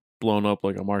like blown up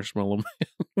like a marshmallow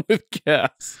man with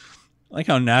gas. I like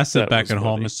how NASA back at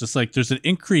home is just like, there's an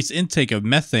increased intake of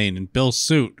methane in Bill's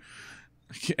suit.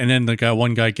 And then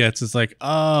one guy gets is like,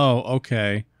 oh,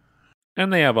 okay.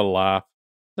 And they have a laugh.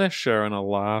 They're sharing a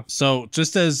laugh. So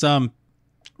just as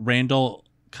Randall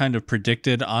kind of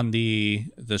predicted on the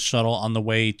shuttle on the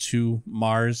way to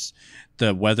Mars,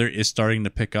 the weather is starting to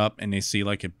pick up, and they see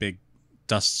like a big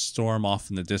dust storm off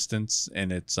in the distance,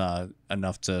 and it's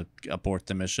enough to abort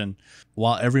the mission.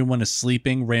 While everyone is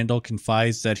sleeping, Randall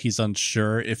confides that he's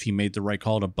unsure if he made the right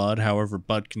call to Bud. However,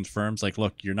 Bud confirms, like,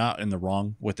 look, you're not in the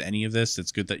wrong with any of this.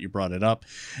 It's good that you brought it up.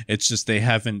 It's just they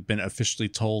haven't been officially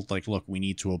told, like, look, we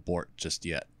need to abort just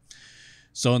yet.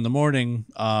 So in the morning,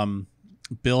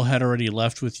 Bill had already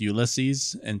left with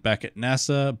Ulysses, and back at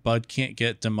NASA, Bud can't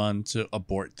get Damon to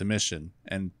abort the mission,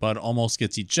 and Bud almost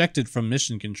gets ejected from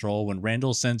mission control when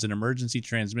Randall sends an emergency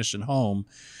transmission home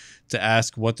to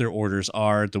ask what their orders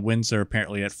are. The winds are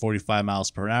apparently at 45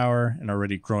 miles per hour and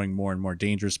already growing more and more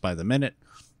dangerous by the minute.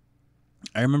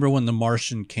 I remember when The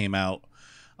Martian came out,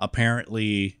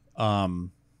 apparently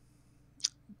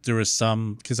there was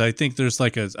some, because I think there's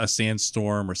like a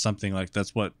sandstorm or something, like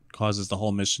that's what causes the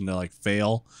whole mission to like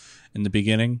fail in the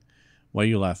beginning. What are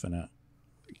you laughing at?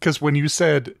 Because when you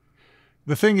said,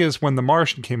 the thing is, when The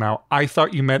Martian came out, I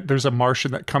thought you meant there's a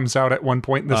Martian that comes out at one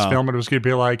point in this film, and it was going to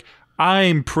be like,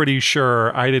 I'm pretty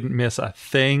sure I didn't miss a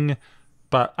thing,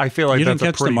 but I feel like that's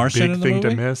a pretty big thing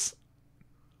to miss.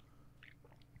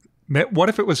 What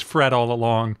if it was Fred all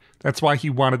along? That's why he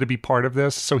wanted to be part of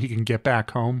this, so he can get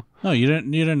back home. No, you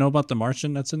didn't know about the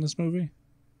Martian that's in this movie?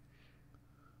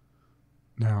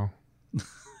 No.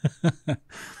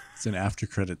 It's an after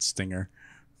credit stinger.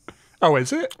 Oh,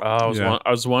 is it? I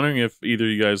was wondering if either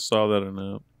of you guys saw that or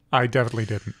not. I definitely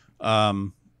didn't.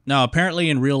 Now, apparently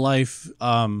in real life,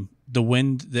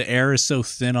 the air is so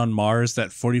thin on Mars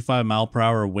that 45 mile per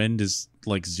hour wind is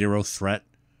like zero threat.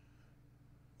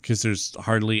 Because there's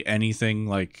hardly anything,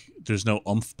 like, there's no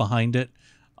oomph behind it,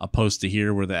 opposed to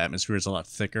here where the atmosphere is a lot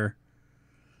thicker.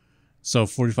 So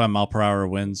 45 mile per hour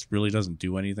winds really doesn't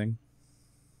do anything.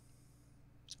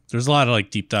 There's a lot of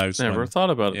like deep dives. Never thought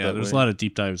about it. Yeah, there's a lot of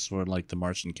deep dives when like The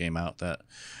Martian came out that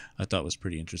I thought was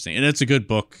pretty interesting. And it's a good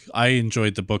book. I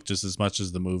enjoyed the book just as much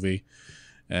as the movie.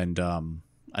 And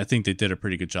I think they did a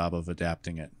pretty good job of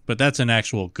adapting it. But that's an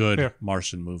actual good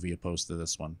Martian movie opposed to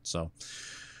this one. So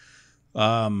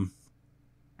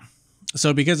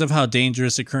because of how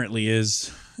dangerous it currently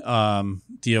is,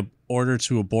 the order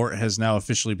to abort has now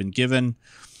officially been given.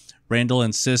 Randall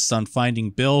insists on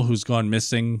finding Bill, who's gone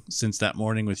missing since that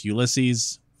morning with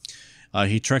Ulysses.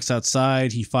 He treks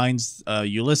outside. He finds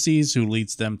Ulysses, who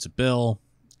leads them to Bill.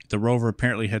 The rover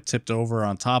apparently had tipped over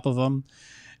on top of him,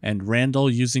 and Randall,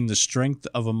 using the strength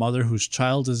of a mother whose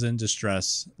child is in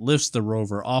distress, lifts the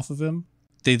rover off of him.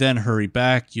 They then hurry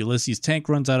back. Ulysses' tank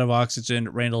runs out of oxygen.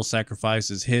 Randall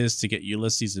sacrifices his to get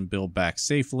Ulysses and Bill back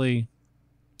safely.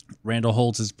 Randall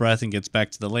holds his breath and gets back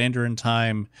to the lander in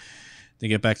time. They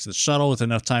get back to the shuttle with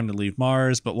enough time to leave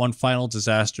Mars, but one final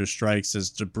disaster strikes as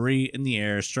debris in the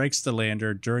air strikes the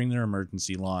lander during their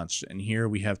emergency launch. And here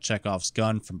we have Chekhov's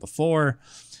gun from before.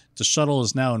 The shuttle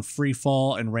is now in free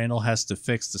fall, and Randall has to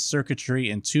fix the circuitry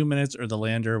in 2 minutes or the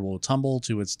lander will tumble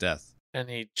to its death. And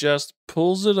he just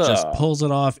pulls it off. Just pulls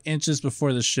it off inches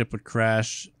before the ship would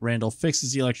crash. Randall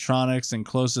fixes the electronics and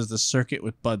closes the circuit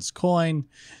with Bud's coin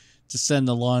to send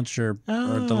the launcher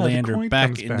or the lander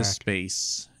back into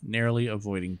space, narrowly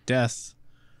avoiding death.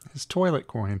 His toilet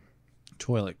coin.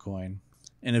 Toilet coin.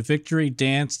 In a victory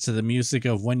dance to the music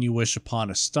of When You Wish Upon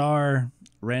a Star,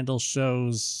 Randall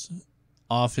shows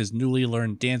off his newly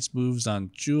learned dance moves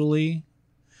on Julie.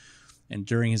 And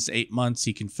during his 8 months,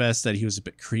 he confessed that he was a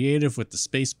bit creative with the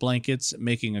space blankets,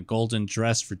 making a golden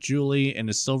dress for Julie and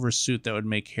a silver suit that would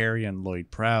make Harry and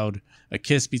Lloyd proud. A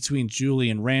kiss between Julie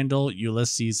and Randall,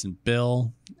 Ulysses and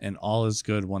Bill, and all is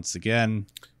good once again.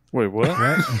 Wait, what?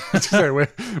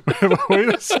 wait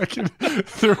a second.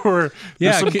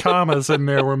 There's some commas in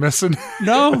there we're missing.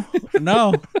 No.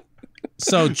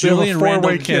 So Julie and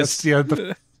Randall kiss.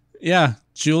 Yeah,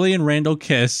 Julie and Randall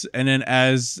kiss, and then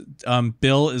as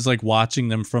Bill is like watching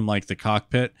them from like the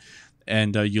cockpit,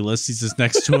 and Ulysses is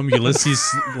next to him,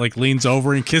 Ulysses like leans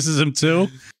over and kisses him too.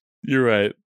 You're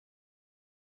right.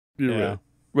 You're right.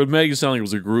 But Meg, it sounded like it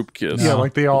was a group kiss. Yeah,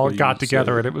 like they all got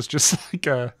together, and it was just like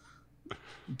a.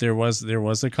 There was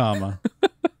a comma,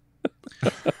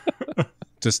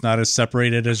 just not as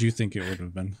separated as you think it would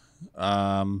have been.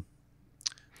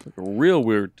 Like a real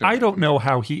weird turn. I don't know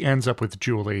how he ends up with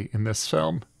Julie in this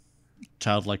film.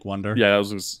 Childlike wonder. Yeah, that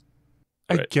was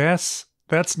right. I guess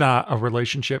that's not a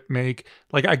relationship make.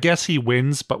 Like, I guess he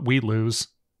wins, but we lose.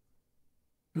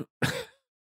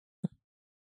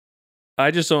 I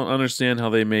just don't understand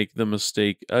how they make the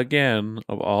mistake again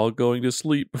of all going to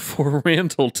sleep before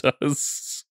Randall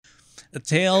does. A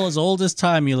tale as old as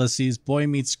time, Ulysses. Boy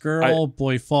meets girl,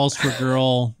 boy falls for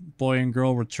girl, boy and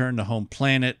girl return to home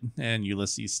planet, and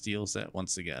Ulysses steals that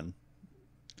once again.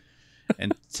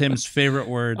 And Tim's favorite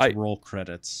words, roll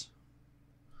credits.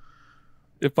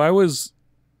 If I was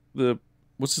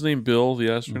what's his name, Bill,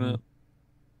 the astronaut,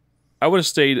 I would have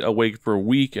stayed awake for a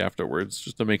week afterwards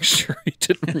just to make sure he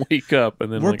didn't wake up.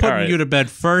 And then we're putting you to bed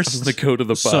first to go to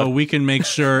the so we can make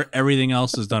sure everything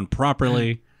else is done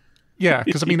properly. Yeah,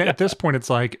 because I mean, at this point, it's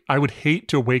like, I would hate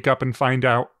to wake up and find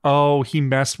out, oh, he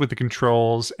messed with the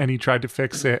controls and he tried to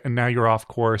fix it, and now you're off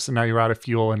course, and now you're out of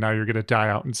fuel, and now you're going to die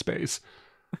out in space.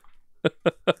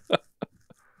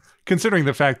 Considering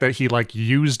the fact that he, like,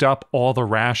 used up all the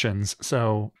rations,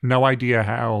 so no idea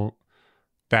how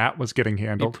that was getting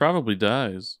handled. He probably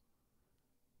dies.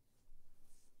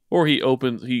 Or he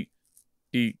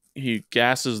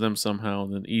gasses them somehow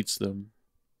and then eats them.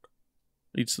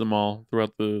 Eats them all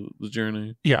throughout the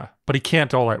journey. Yeah, but he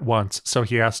can't all at once, so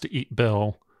he has to eat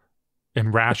Bill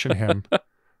and ration him.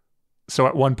 So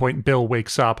at one point, Bill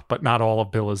wakes up, but not all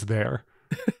of Bill is there.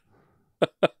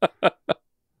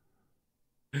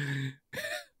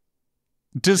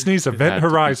 Disney's Event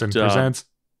Horizon presents...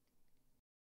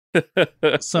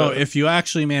 So if you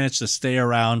actually manage to stay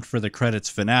around for the credits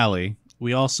finale,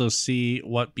 we also see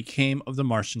what became of the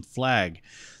Martian flag.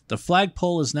 The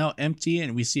flagpole is now empty,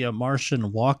 and we see a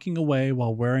Martian walking away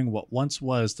while wearing what once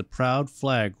was the proud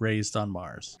flag raised on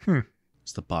Mars.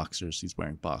 It's the boxers. He's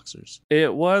wearing boxers.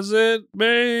 It wasn't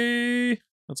me.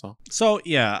 That's all. So,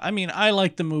 yeah, I mean, I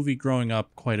liked the movie growing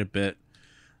up quite a bit.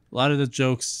 A lot of the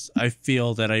jokes I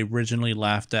feel that I originally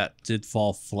laughed at did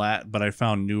fall flat, but I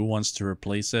found new ones to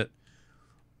replace it.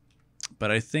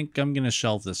 But I think I'm going to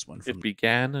shelve this one. It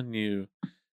began anew.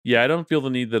 Yeah, I don't feel the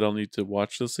need that I'll need to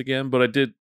watch this again, but I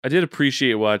did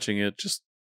appreciate watching it just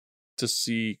to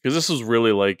see, because this was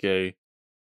really like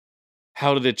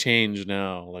how did it change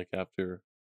now, like after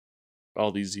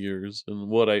all these years, and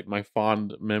my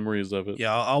fond memories of it.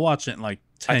 Yeah, I'll watch it in like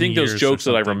 10 years. I think those jokes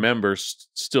that I remember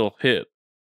still hit.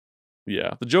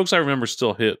 Yeah, the jokes I remember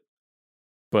still hit,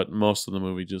 but most of the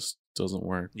movie just doesn't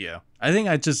work. Yeah, I think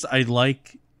I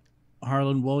like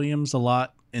Harlan Williams a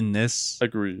lot in this.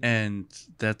 Agreed. And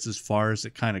that's as far as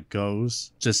it kind of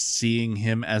goes. Just seeing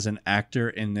him as an actor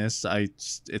in this,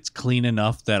 it's clean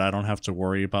enough that I don't have to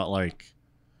worry about like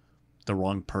the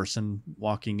wrong person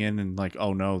walking in and like,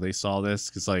 oh no, they saw this,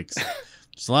 because like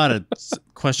there's a lot of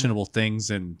questionable things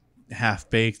and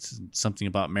Half-Baked, something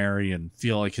about Mary, and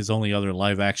feel like his only other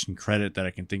live action credit that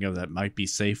I can think of that might be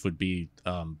safe would be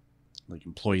like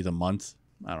Employee of the Month.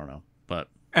 I don't know, but.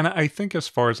 And I think as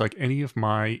far as like any of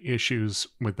my issues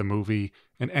with the movie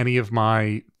and any of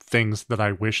my things that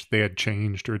I wish they had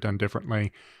changed or done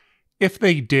differently, if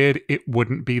they did, it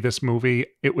wouldn't be this movie.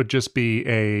 It would just be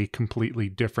a completely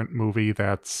different movie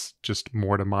that's just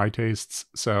more to my tastes.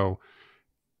 So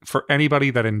for anybody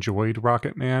that enjoyed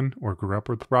Rocketman or grew up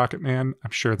with Rocketman,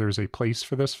 I'm sure there's a place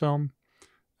for this film.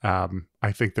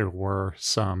 I think there were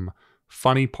some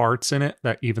funny parts in it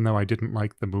that even though I didn't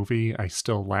like the movie, I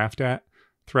still laughed at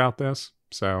throughout this.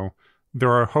 So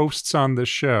there are hosts on this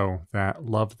show that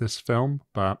love this film,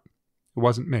 but it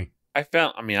wasn't me. I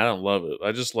don't love it.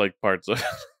 I just like parts of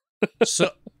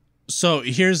it. So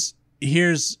here's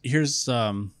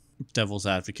devil's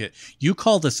advocate. You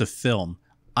call this a film.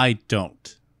 I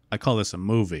don't. I call this a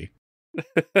movie.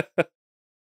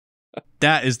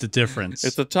 That is the difference.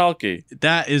 It's a talkie.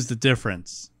 That is the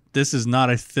difference. This is not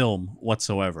a film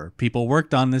whatsoever. People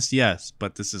worked on this, yes,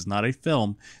 but this is not a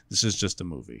film. This is just a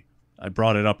movie. I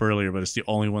brought it up earlier, but it's the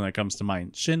only one that comes to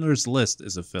mind. Schindler's List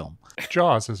is a film.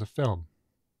 Jaws is a film.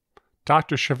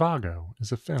 Dr. Zhivago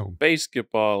is a film.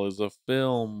 Basketball is a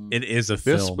film. It is a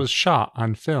film. This was shot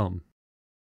on film.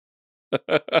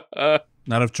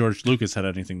 Not if George Lucas had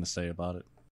anything to say about it.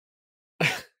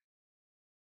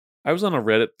 I was on a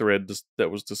Reddit thread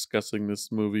that was discussing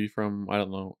this movie from, I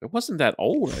don't know, it wasn't that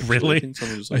old, actually. Really? I think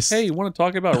someone was like, hey, you want to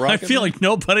talk about Rocketman? I feel like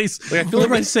nobody's... Like, I feel like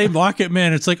I say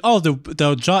Rocketman, it's like, oh,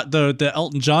 the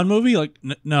Elton John movie? Like,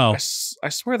 no. I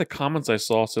swear the comments I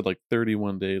saw said like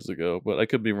 31 days ago, but I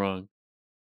could be wrong.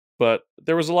 But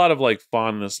there was a lot of like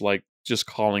fondness, like just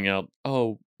calling out,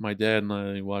 oh, my dad and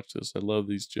I watched this. I love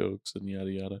these jokes and yada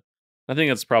yada. I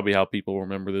think that's probably how people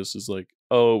remember this, is like,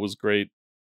 oh, it was great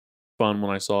fun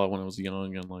when I saw it when I was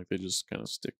young, and like they just kind of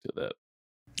stick to that.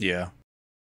 Yeah.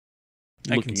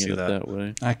 I can see that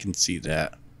way. I can see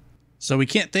that. So we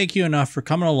can't thank you enough for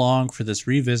coming along for this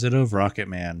revisit of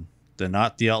Rocketman,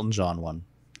 not the Elton John one.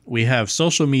 We have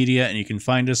social media, and you can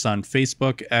find us on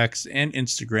Facebook, X, and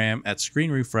Instagram at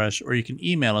Screen Refresh, or you can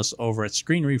email us over at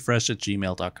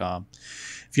screenrefresh@gmail.com.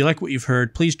 If you like what you've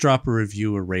heard, please drop a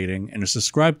review or rating, and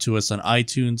subscribe to us on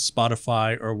iTunes,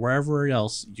 Spotify, or wherever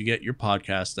else you get your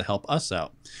podcasts to help us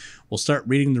out. We'll start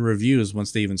reading the reviews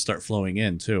once they even start flowing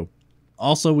in, too.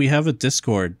 Also, we have a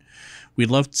Discord.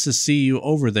 We'd love to see you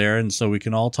over there, and so we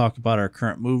can all talk about our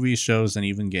current movies, shows, and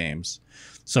even games.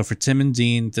 So for Tim and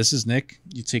Dean, this is Nick.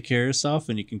 You take care of yourself,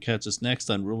 and you can catch us next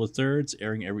on Rule of Thirds,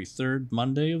 airing every third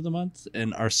Monday of the month.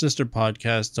 And our sister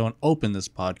podcast, Don't Open This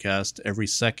Podcast, every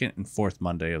second and fourth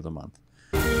Monday of the month.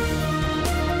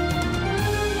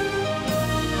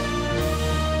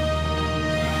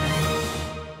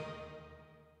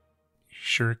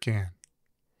 Sure can.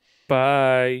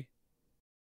 Bye,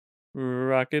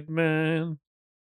 Rocketman.